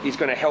now that is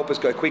going to help us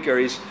go quicker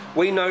is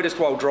we noticed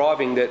while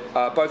driving that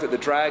both at the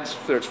drags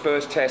for its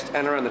first test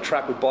and around the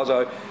track with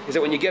Bozo is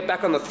that when you get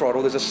back on the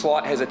throttle, there's a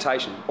slight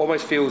hesitation,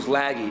 almost feels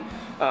laggy,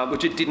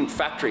 which it didn't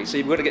factory. So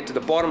you've got to get to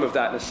the bottom of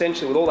that, and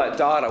essentially with all that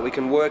data, we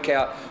can work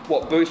out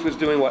what boost was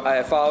doing, what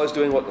AFR was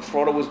doing, what the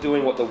throttle was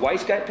doing, what the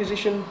wastegate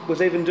position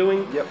was even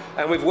doing. Yep.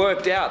 And we've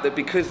worked out that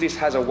because this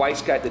has a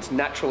wastegate that's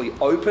naturally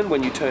open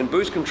when you turn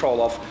boost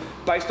control off,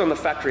 based on the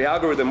factory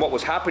algorithm, what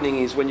was happening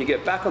is when you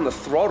get back on the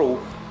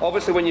throttle,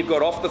 obviously when you've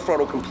got off the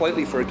throttle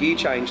completely for a gear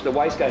change, the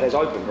wastegate has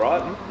opened,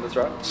 right? That's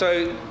right.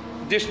 So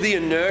just the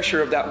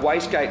inertia of that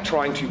wastegate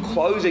trying to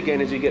close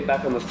again as you get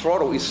back on the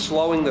throttle is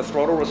slowing the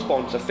throttle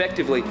response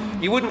effectively.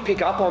 You wouldn't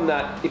pick up on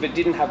that if it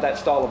didn't have that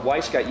style of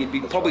wastegate. You'd be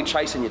probably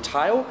chasing your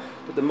tail,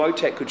 but the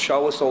MoTeC could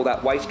show us all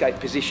that wastegate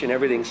position,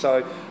 everything.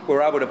 So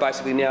we're able to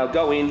basically now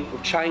go in,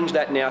 we'll change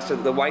that now so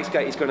that the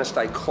wastegate is going to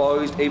stay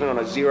closed even on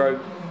a 0%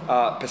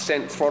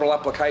 throttle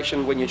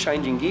application when you're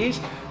changing gears,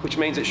 which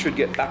means it should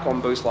get back on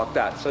boost like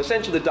that. So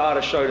essentially the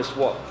data showed us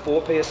what,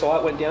 4 PSI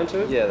it went down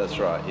to? Yeah, that's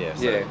right, yeah.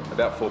 So yeah.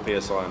 About 4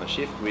 PSI on a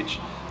shift, which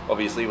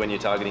obviously when you're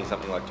targeting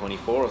something like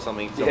 24 or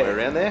something somewhere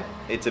around there,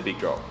 it's a big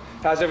drop.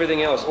 How's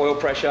everything else? Oil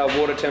pressure,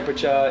 water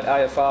temperature,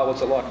 AFR,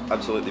 what's it like?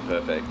 Absolutely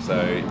perfect.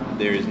 So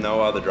there is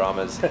no other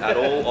dramas at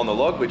all on the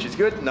log, which is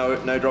good.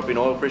 No drop in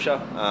oil pressure,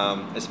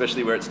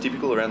 especially where it's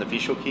typical around the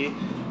fish hook here.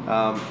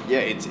 Yeah,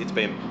 it's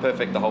been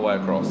perfect the whole way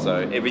across, so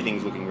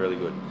everything's looking really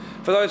good.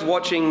 For those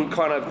watching,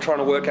 kind of trying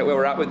to work out where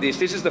we're at with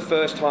this is the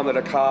first time that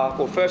a car,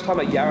 or first time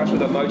a Yaris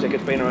with a MoTeC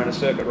has been around a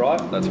circuit, right?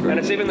 That's correct. And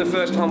it's even the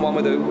first time one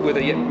with a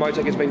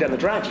MoTeC has been down the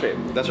drag strip.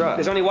 That's right.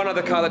 There's only one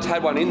other car that's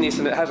had one in this,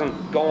 and it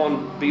hasn't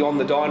gone beyond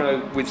the dyno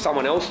with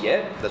someone else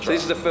yet. That's so right.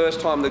 This is the first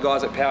time the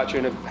guys at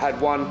Powertune have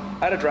had one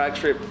at a drag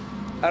strip,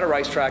 at a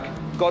racetrack,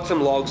 got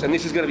some logs, and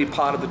this is going to be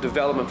part of the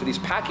development for this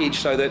package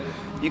so that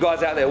you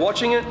guys out there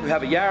watching it who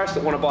have a Yaris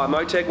that want to buy a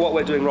MoTeC, what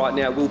we're doing right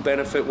now will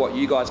benefit what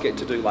you guys get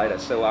to do later.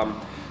 So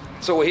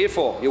That's what we're here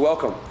for. You're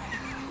welcome.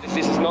 This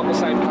is not the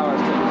same car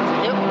as T.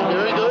 Yep,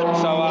 very good.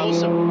 So,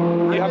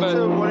 awesome. You have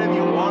To whatever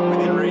you want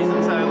within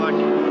reason. So like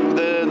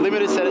the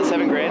limit is set at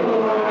 $7 grand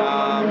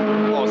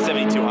or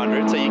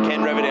 7,200. So you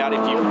can rev it out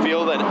if you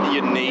feel that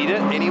you need it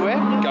anywhere.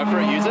 Go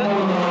for it, use it.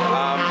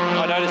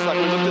 I noticed like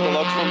we looked at the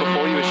logs from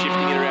before. You were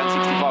shifting it around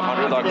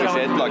 6,500, like we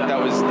said. Like that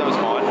was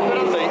fine.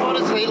 So,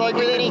 honestly, like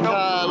with any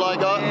car, like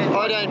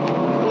I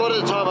don't. A lot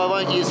of the time, I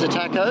won't use the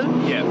tacho.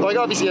 Yeah. Like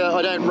obviously,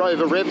 I don't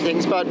over rev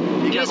things, but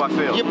You go by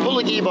feel. You pull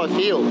a gear by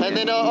feel. And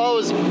then I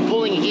was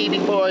pulling a gear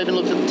before I even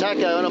looked at the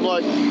tacho, and I'm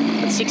like,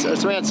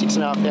 it's around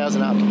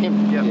 6,500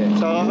 RPM. Yep. Yeah.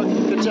 So I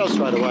could tell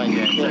straight away.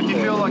 Yeah. So if you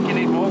feel like you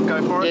need more,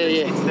 go for it.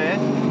 Yeah, It's there.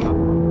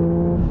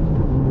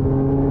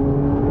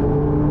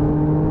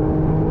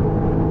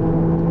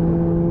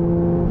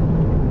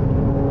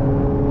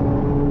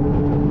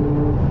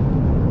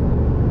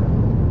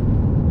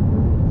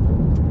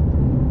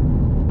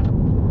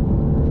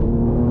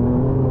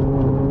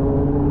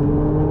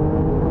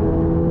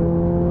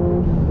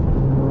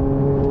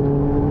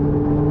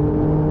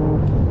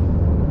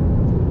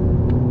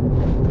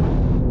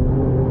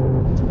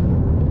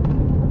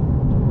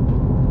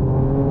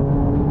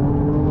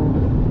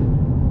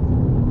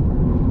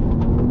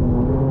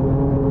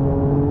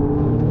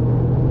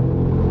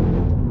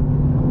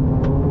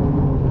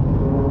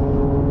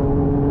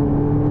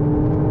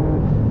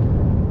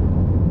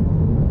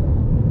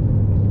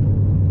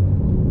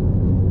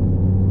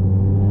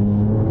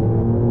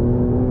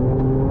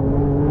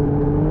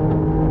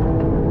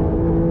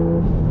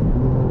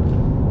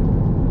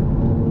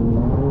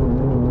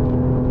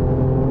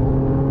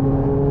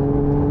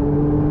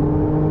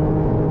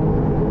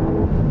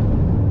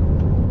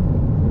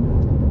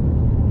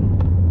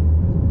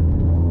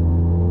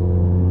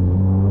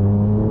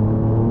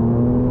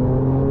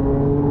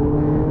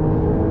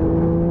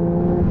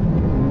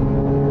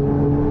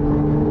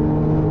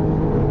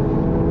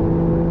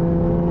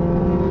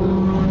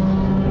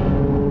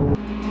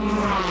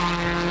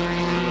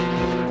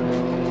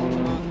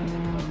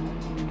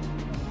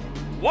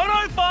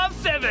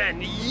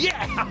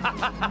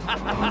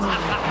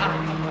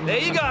 There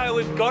you go,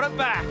 we've got it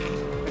back.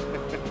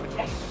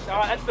 Yes. All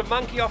right, that's the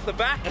monkey off the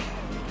back.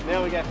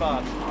 Now we go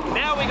fast.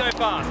 Now we go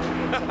fast.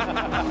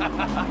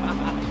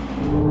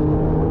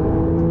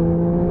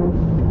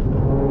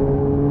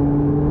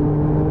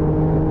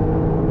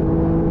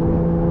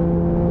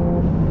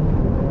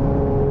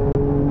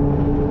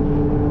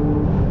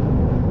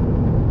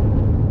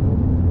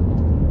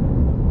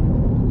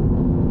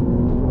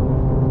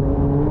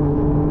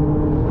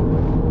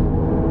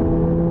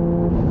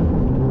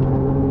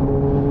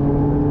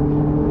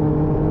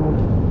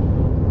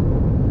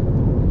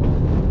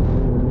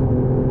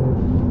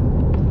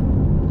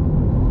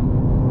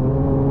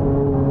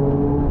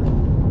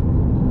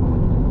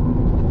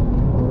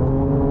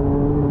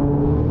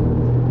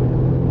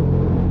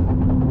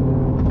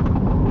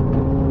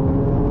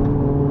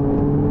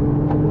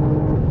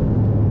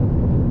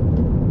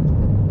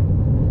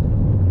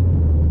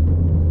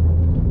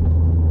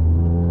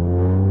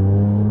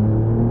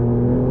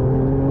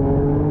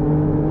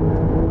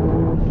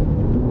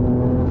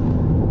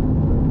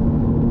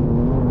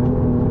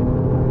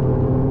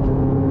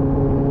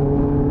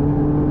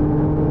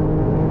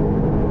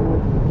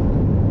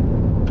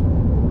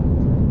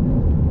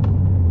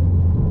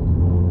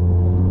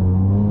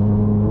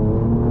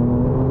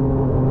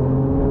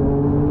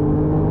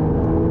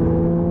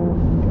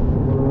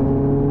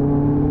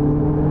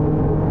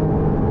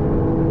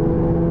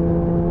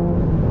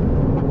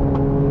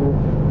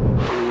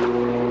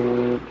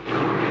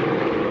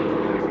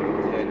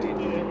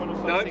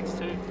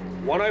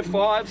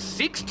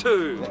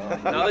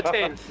 105.62. Another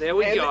 10th. There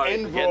we go.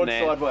 And broad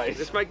sideways.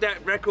 Let's make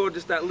that record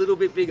just that little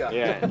bit bigger.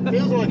 Yeah.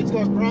 Feels like it's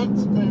got grunt.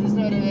 There's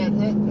no doubt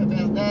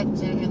about that.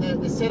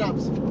 And the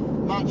setup's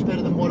much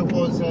better than what it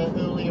was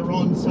earlier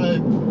on.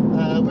 So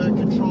we're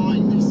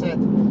controlling this that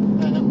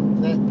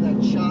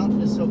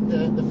sharpness of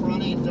the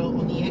front end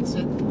on the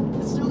exit.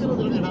 It's still got a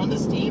little bit of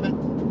understeer, but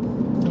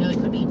it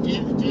could be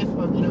diff.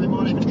 We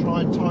might even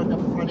try and tighten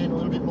up the front end a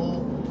little bit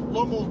more. A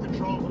lot more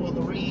controllable on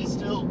the rear.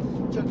 Still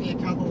took me a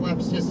couple of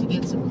laps just to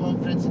get some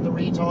confidence in the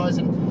rear tyres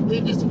and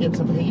even just to get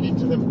some heat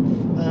into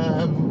them.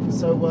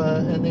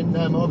 And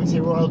then obviously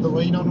we're able to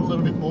lean on a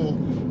little bit more.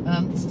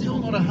 Still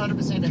not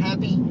 100%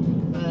 happy.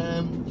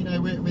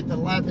 With the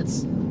lap,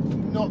 it's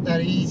not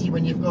that easy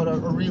when you've got a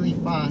really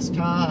fast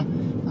car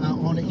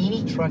on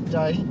any track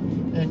day,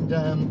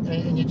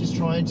 and you're just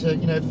trying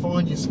to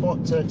find your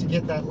spot to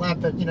get that lap.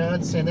 But I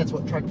understand that's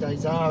what track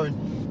days are,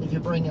 and if you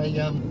bring a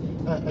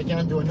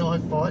gun to a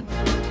knife fight.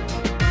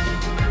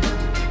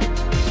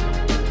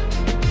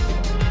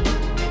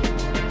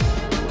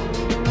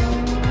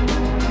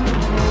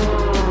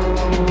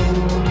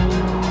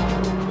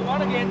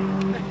 One again.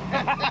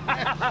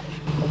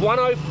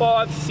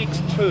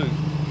 105.62.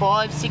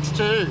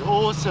 5.62,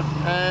 awesome.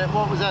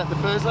 What was that, the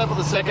first lap or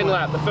the second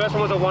lap? The first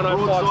one was a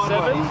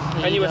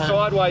 105.7 and you were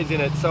sideways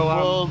in it. So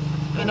well,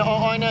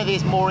 I know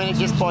there's more in it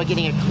just by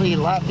getting a clear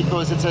lap,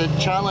 because it's a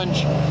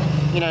challenge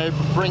you know,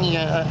 bringing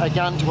a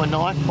gun to a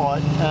knife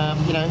fight,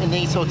 you know, in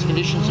these sorts of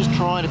conditions, just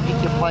trying to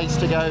pick your place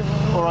to go,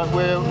 all right,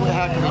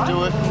 how can we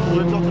do it?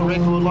 We've got the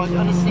record, like,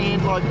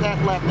 understand, like,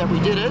 that lap that we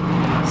did it,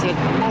 said,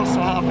 lost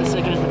a half a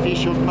second at the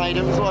visual, mate,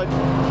 it was like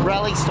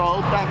rally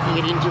style, backing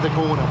it into the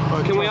corner.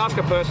 Like, can we ask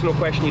a personal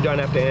question you don't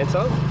have to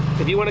answer?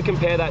 If you want to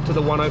compare that to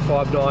the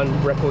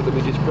 105.9 record that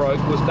we just broke,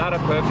 was that a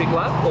perfect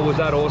lap, or was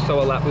that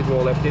also a lap with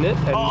more left in it?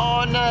 And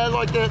oh no,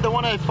 like the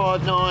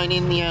 105.9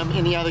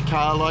 in the other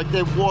car, like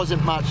there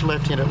wasn't much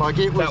left in it. Like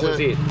it was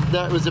it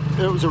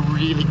was a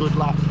really good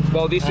lap.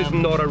 Well, this is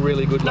not a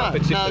really good lap.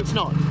 No, it's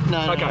not.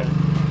 No. Okay. No.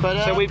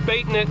 But, so we've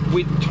beaten it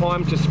with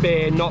time to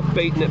spare, not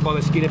beaten it by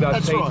the skin of our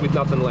teeth with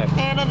nothing left.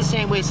 And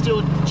understand we're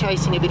still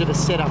chasing a bit of a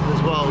setup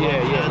as well.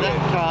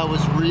 That car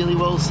was really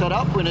well set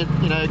up when it,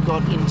 you know,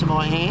 got into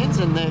my hands,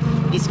 and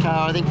this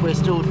car, I think we're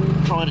still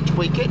trying to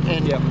tweak it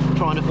and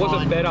trying to find.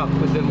 Was it better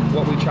with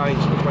what we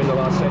changed between the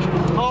last session?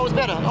 Oh, it was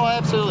better. Oh,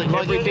 absolutely.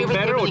 Like everything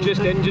better, or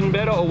just engine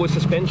better, or was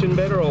suspension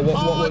better, or what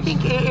was? I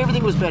think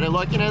everything was better.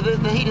 Like, you know,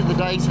 the heat of the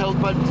days helped,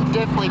 but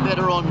definitely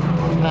better on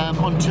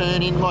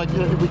turn-in. Like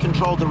we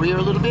controlled the rear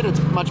a little bit.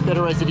 It's much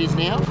better as it is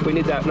now. We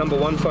need that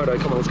 #1 photo.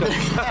 Come on, let's go.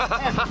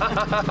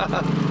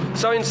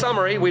 So in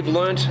summary, we've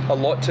learnt a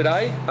lot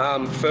today.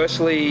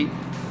 Firstly,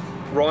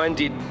 Ryan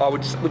did,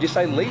 would you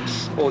say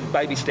leaps or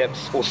baby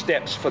steps or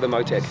steps for the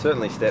MoTeC?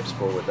 Certainly steps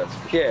forward, that's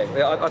for sure.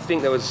 Yeah, I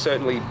think there was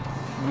certainly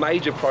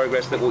major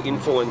progress that will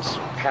influence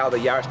how the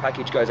Yaris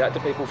package goes out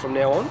to people from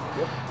now on.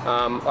 Yep.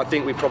 I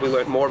think we probably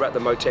learnt more about the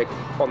MoTeC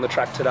on the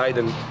track today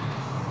than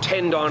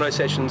 10 dyno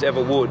sessions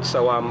ever would,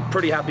 so I'm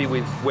pretty happy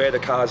with where the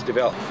car's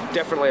developed.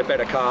 Definitely a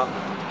better car,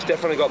 it's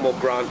definitely got more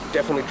grunt,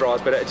 definitely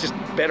drives better, it's just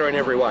better in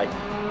every way.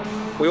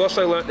 We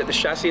also learnt that the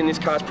chassis in this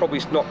car is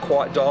probably not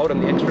quite dialed,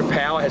 and the extra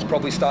power has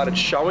probably started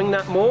showing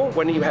that more.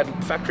 When you had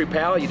factory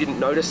power, you didn't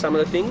notice some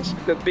of the things.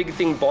 The big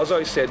thing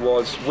Bozo said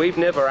was, we've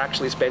never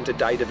actually spent a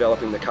day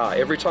developing the car.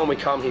 Every time we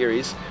come here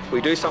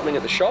we do something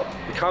at the shop,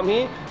 we come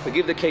here, we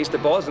give the keys to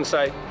Boz and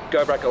say,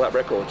 go break a lap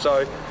record.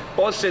 So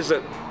Boz says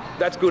that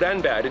that's good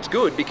and bad. It's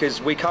good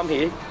because we come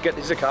here, get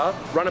this car,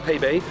 run a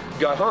PB,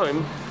 go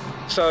home.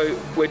 So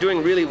we're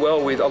doing really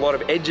well with a lot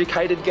of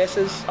educated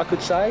guesses, I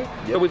could say,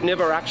 but we've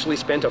never actually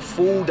spent a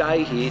full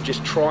day here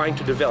just trying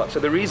to develop. So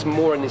there is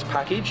more in this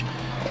package.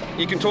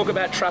 You can talk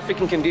about traffic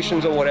and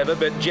conditions or whatever,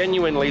 but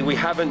genuinely we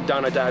haven't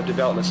done a day of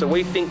development. So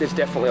we think there's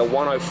definitely a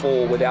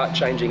 104 without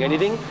changing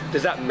anything.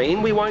 Does that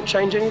mean we won't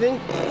change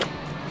anything?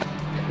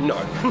 No.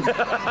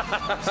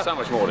 So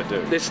much more to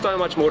do. There's so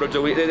much more to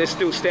do. There's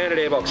still standard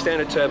airbox,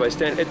 standard turbo,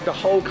 the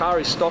whole car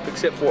is stock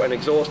except for an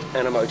exhaust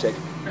and a MoTeC.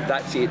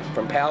 That's it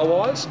from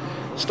power-wise.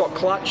 Stock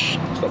clutch,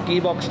 stock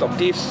gearbox, stock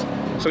diffs.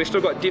 So we've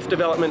still got diff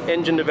development,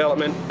 engine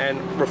development,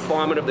 and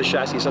refinement of the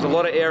chassis. So there's a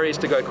lot of areas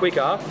to go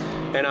quicker,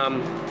 and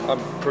I'm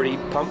pretty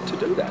pumped to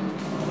do that. You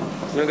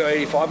want to go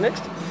 85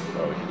 next?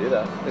 Oh, we can do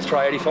that. Let's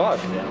try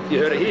 85. Yeah. You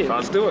heard it here.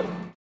 Let's do it.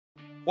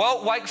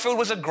 Well, Wakefield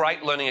was a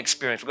great learning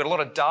experience. We've got a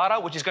lot of data,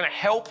 which is going to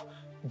help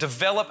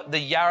develop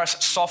the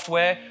Yaris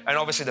software and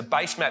obviously the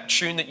base map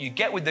tune that you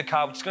get with the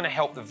car, which is going to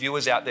help the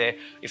viewers out there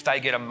if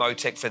they get a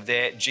MoTeC for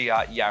their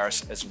GR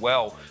Yaris as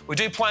well. We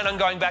do plan on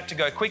going back to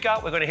go quicker.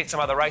 We're going to hit some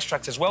other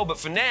racetracks as well, but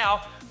for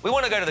now, we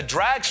want to go to the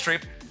drag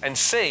strip and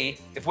see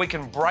if we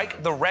can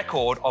break the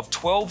record of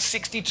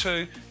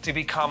 12:62 to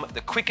become the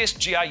quickest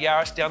GR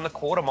Yaris down the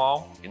quarter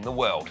mile in the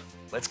world.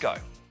 Let's go.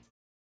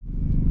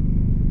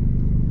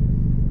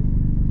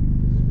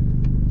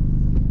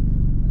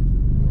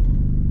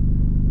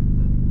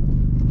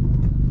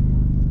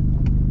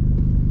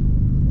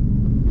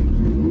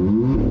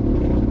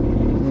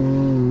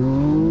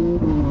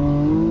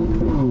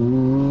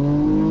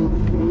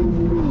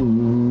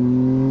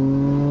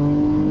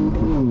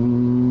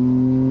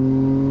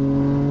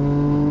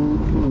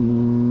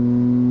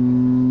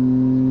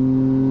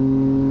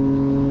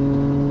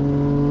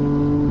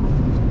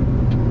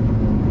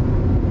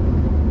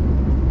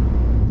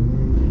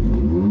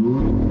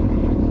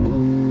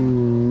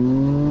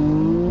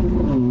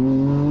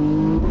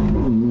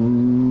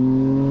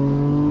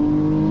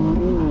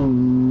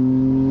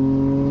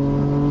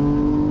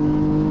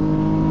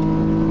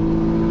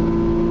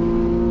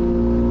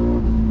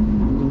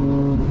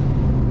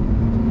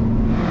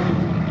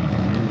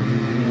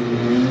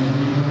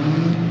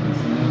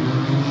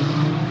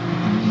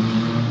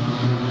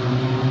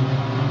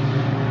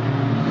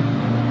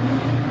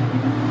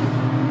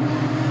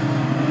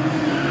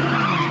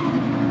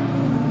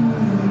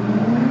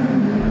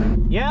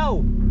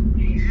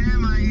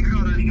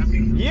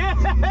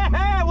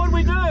 Yeah, what'd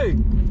we do?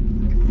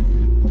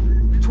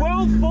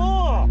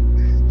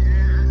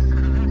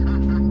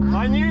 12.4.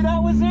 I knew that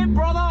was it,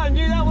 brother. I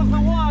knew that was the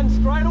one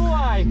straight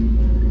away.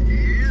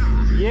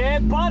 Yeah,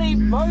 buddy,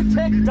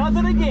 MoTeC does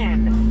it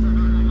again.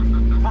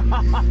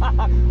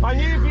 I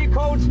knew if you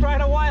called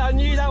straight away, I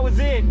knew that was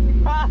it.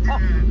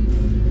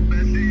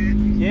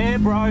 Yeah,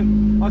 bro.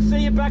 I'll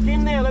see you back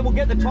in there. We'll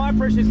get the tyre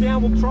pressures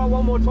down. We'll try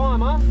one more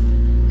time, huh?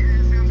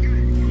 Yeah, sounds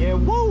good. Yeah,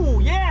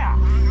 woo, yeah.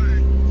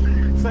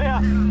 See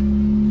ya.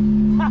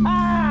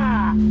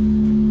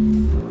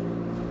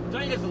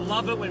 Don't you just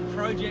love it when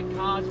project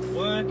cars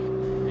work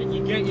and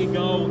you get your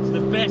goal. It's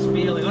the best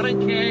feeling. I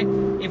don't care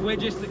if we're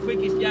just the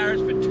quickest Yaris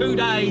for 2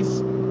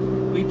 days.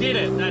 We did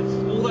it. That's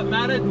all that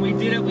mattered, and we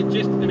did it with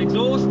just an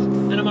exhaust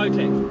and a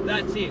MoTeC.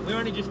 That's it. We're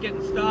only just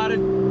getting started.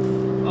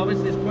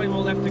 Obviously, there's plenty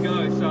more left to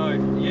go, so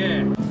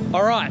yeah.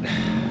 All right,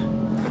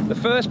 the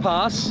first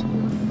pass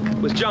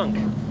was junk.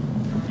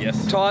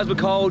 Yes. Tyres were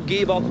cold,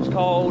 gearbox was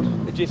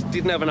cold. It just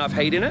didn't have enough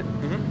heat in it.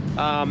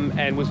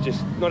 And was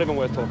just not even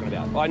worth talking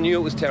about. I knew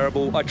it was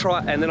terrible.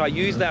 And then I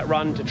used that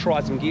run to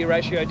try some gear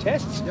ratio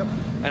tests. Yep.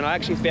 And I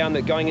actually found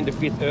that going into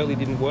 5th early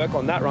didn't work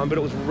on that run, but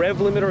it was rev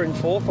limiter in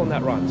 4th on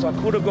that run. So I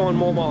could have gone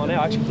more mile an hour.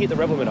 I actually hit the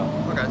rev limiter.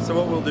 Okay, so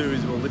what we'll do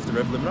is we'll lift the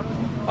rev limiter.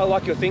 I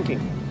like your thinking.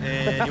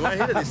 And you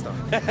won't hit it this time.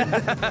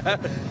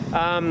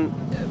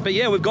 But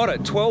yeah, we've got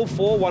it.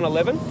 12.4,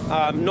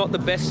 111. Not the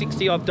best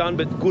 60 I've done,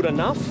 but good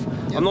enough.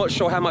 Yep. I'm not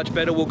sure how much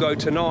better we'll go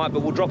tonight,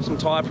 but we'll drop some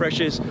tyre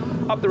pressures,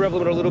 up the rev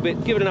limiter a little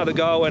bit, give it another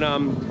go, and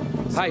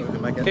hey,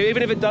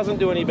 even if it doesn't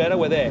do any better,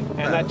 we're there.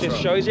 And that just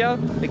shows you,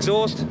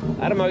 exhaust,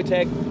 add a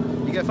MoTeC.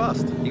 You go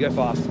fast. You go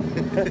fast.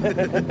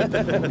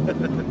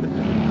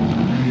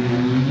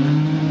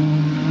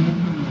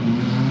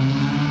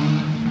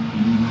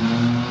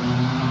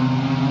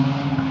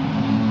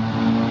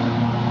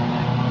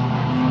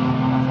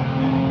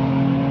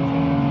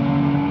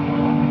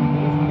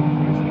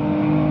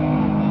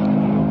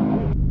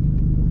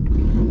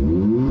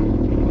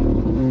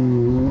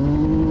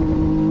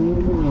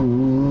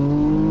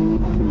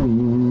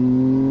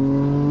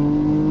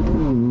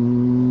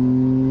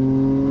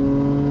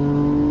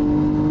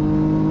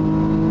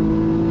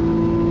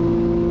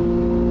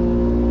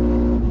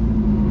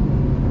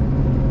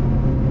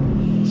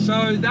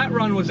 So that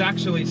run was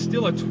actually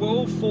still a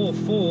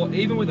 12.44,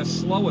 even with a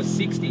slower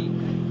 60,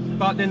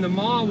 but then the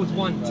mile was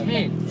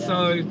 110.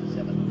 So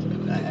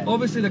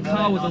obviously the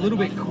car was a little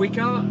bit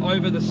quicker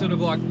over the sort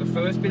of like the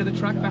first bit of the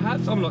track,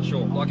 perhaps. I'm not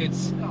sure. Like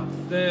it's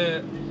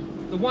the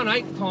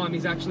 1/8 time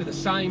is actually the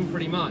same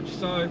pretty much.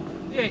 So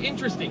yeah,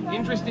 interesting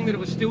that it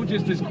was still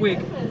just as quick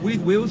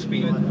with wheel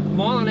spin.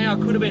 Mile an hour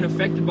could have been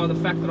affected by the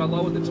fact that I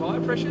lowered the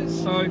tyre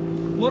pressures. So a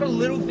lot of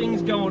little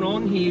things going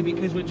on here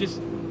because we're just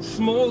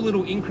small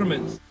little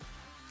increments.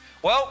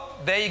 Well,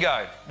 there you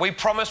go. We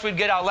promised we'd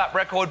get our lap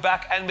record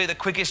back and be the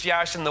quickest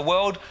Yaris in the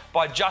world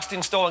by just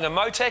installing a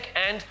MoTeC,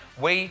 and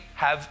we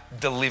have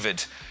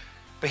delivered.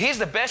 But here's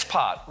the best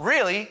part.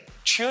 Really,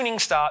 tuning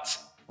starts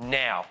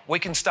now. We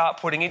can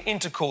start putting in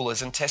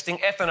intercoolers and testing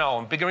ethanol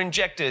and bigger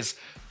injectors,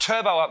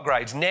 turbo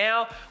upgrades.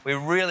 Now we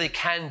really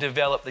can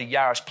develop the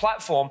Yaris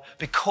platform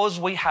because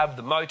we have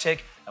the MoTeC,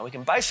 and we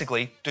can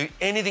basically do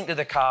anything to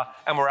the car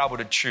and we're able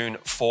to tune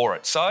for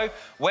it. So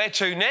where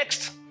to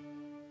next?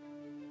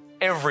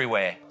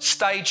 Everywhere.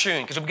 Stay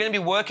tuned, because we're going to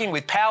be working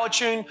with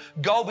Powertune,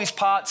 Golby's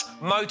Parts,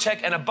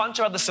 MoTeC, and a bunch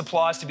of other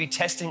suppliers to be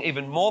testing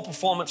even more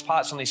performance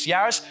parts on this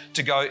Yaris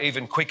to go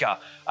even quicker.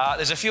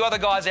 There's a few other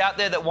guys out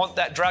there that want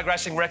that drag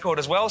racing record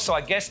as well, so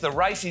I guess the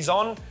race is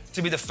on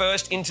to be the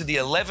first into the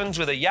 11s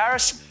with a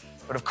Yaris.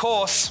 But of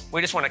course, we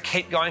just want to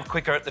keep going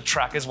quicker at the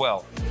track as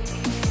well.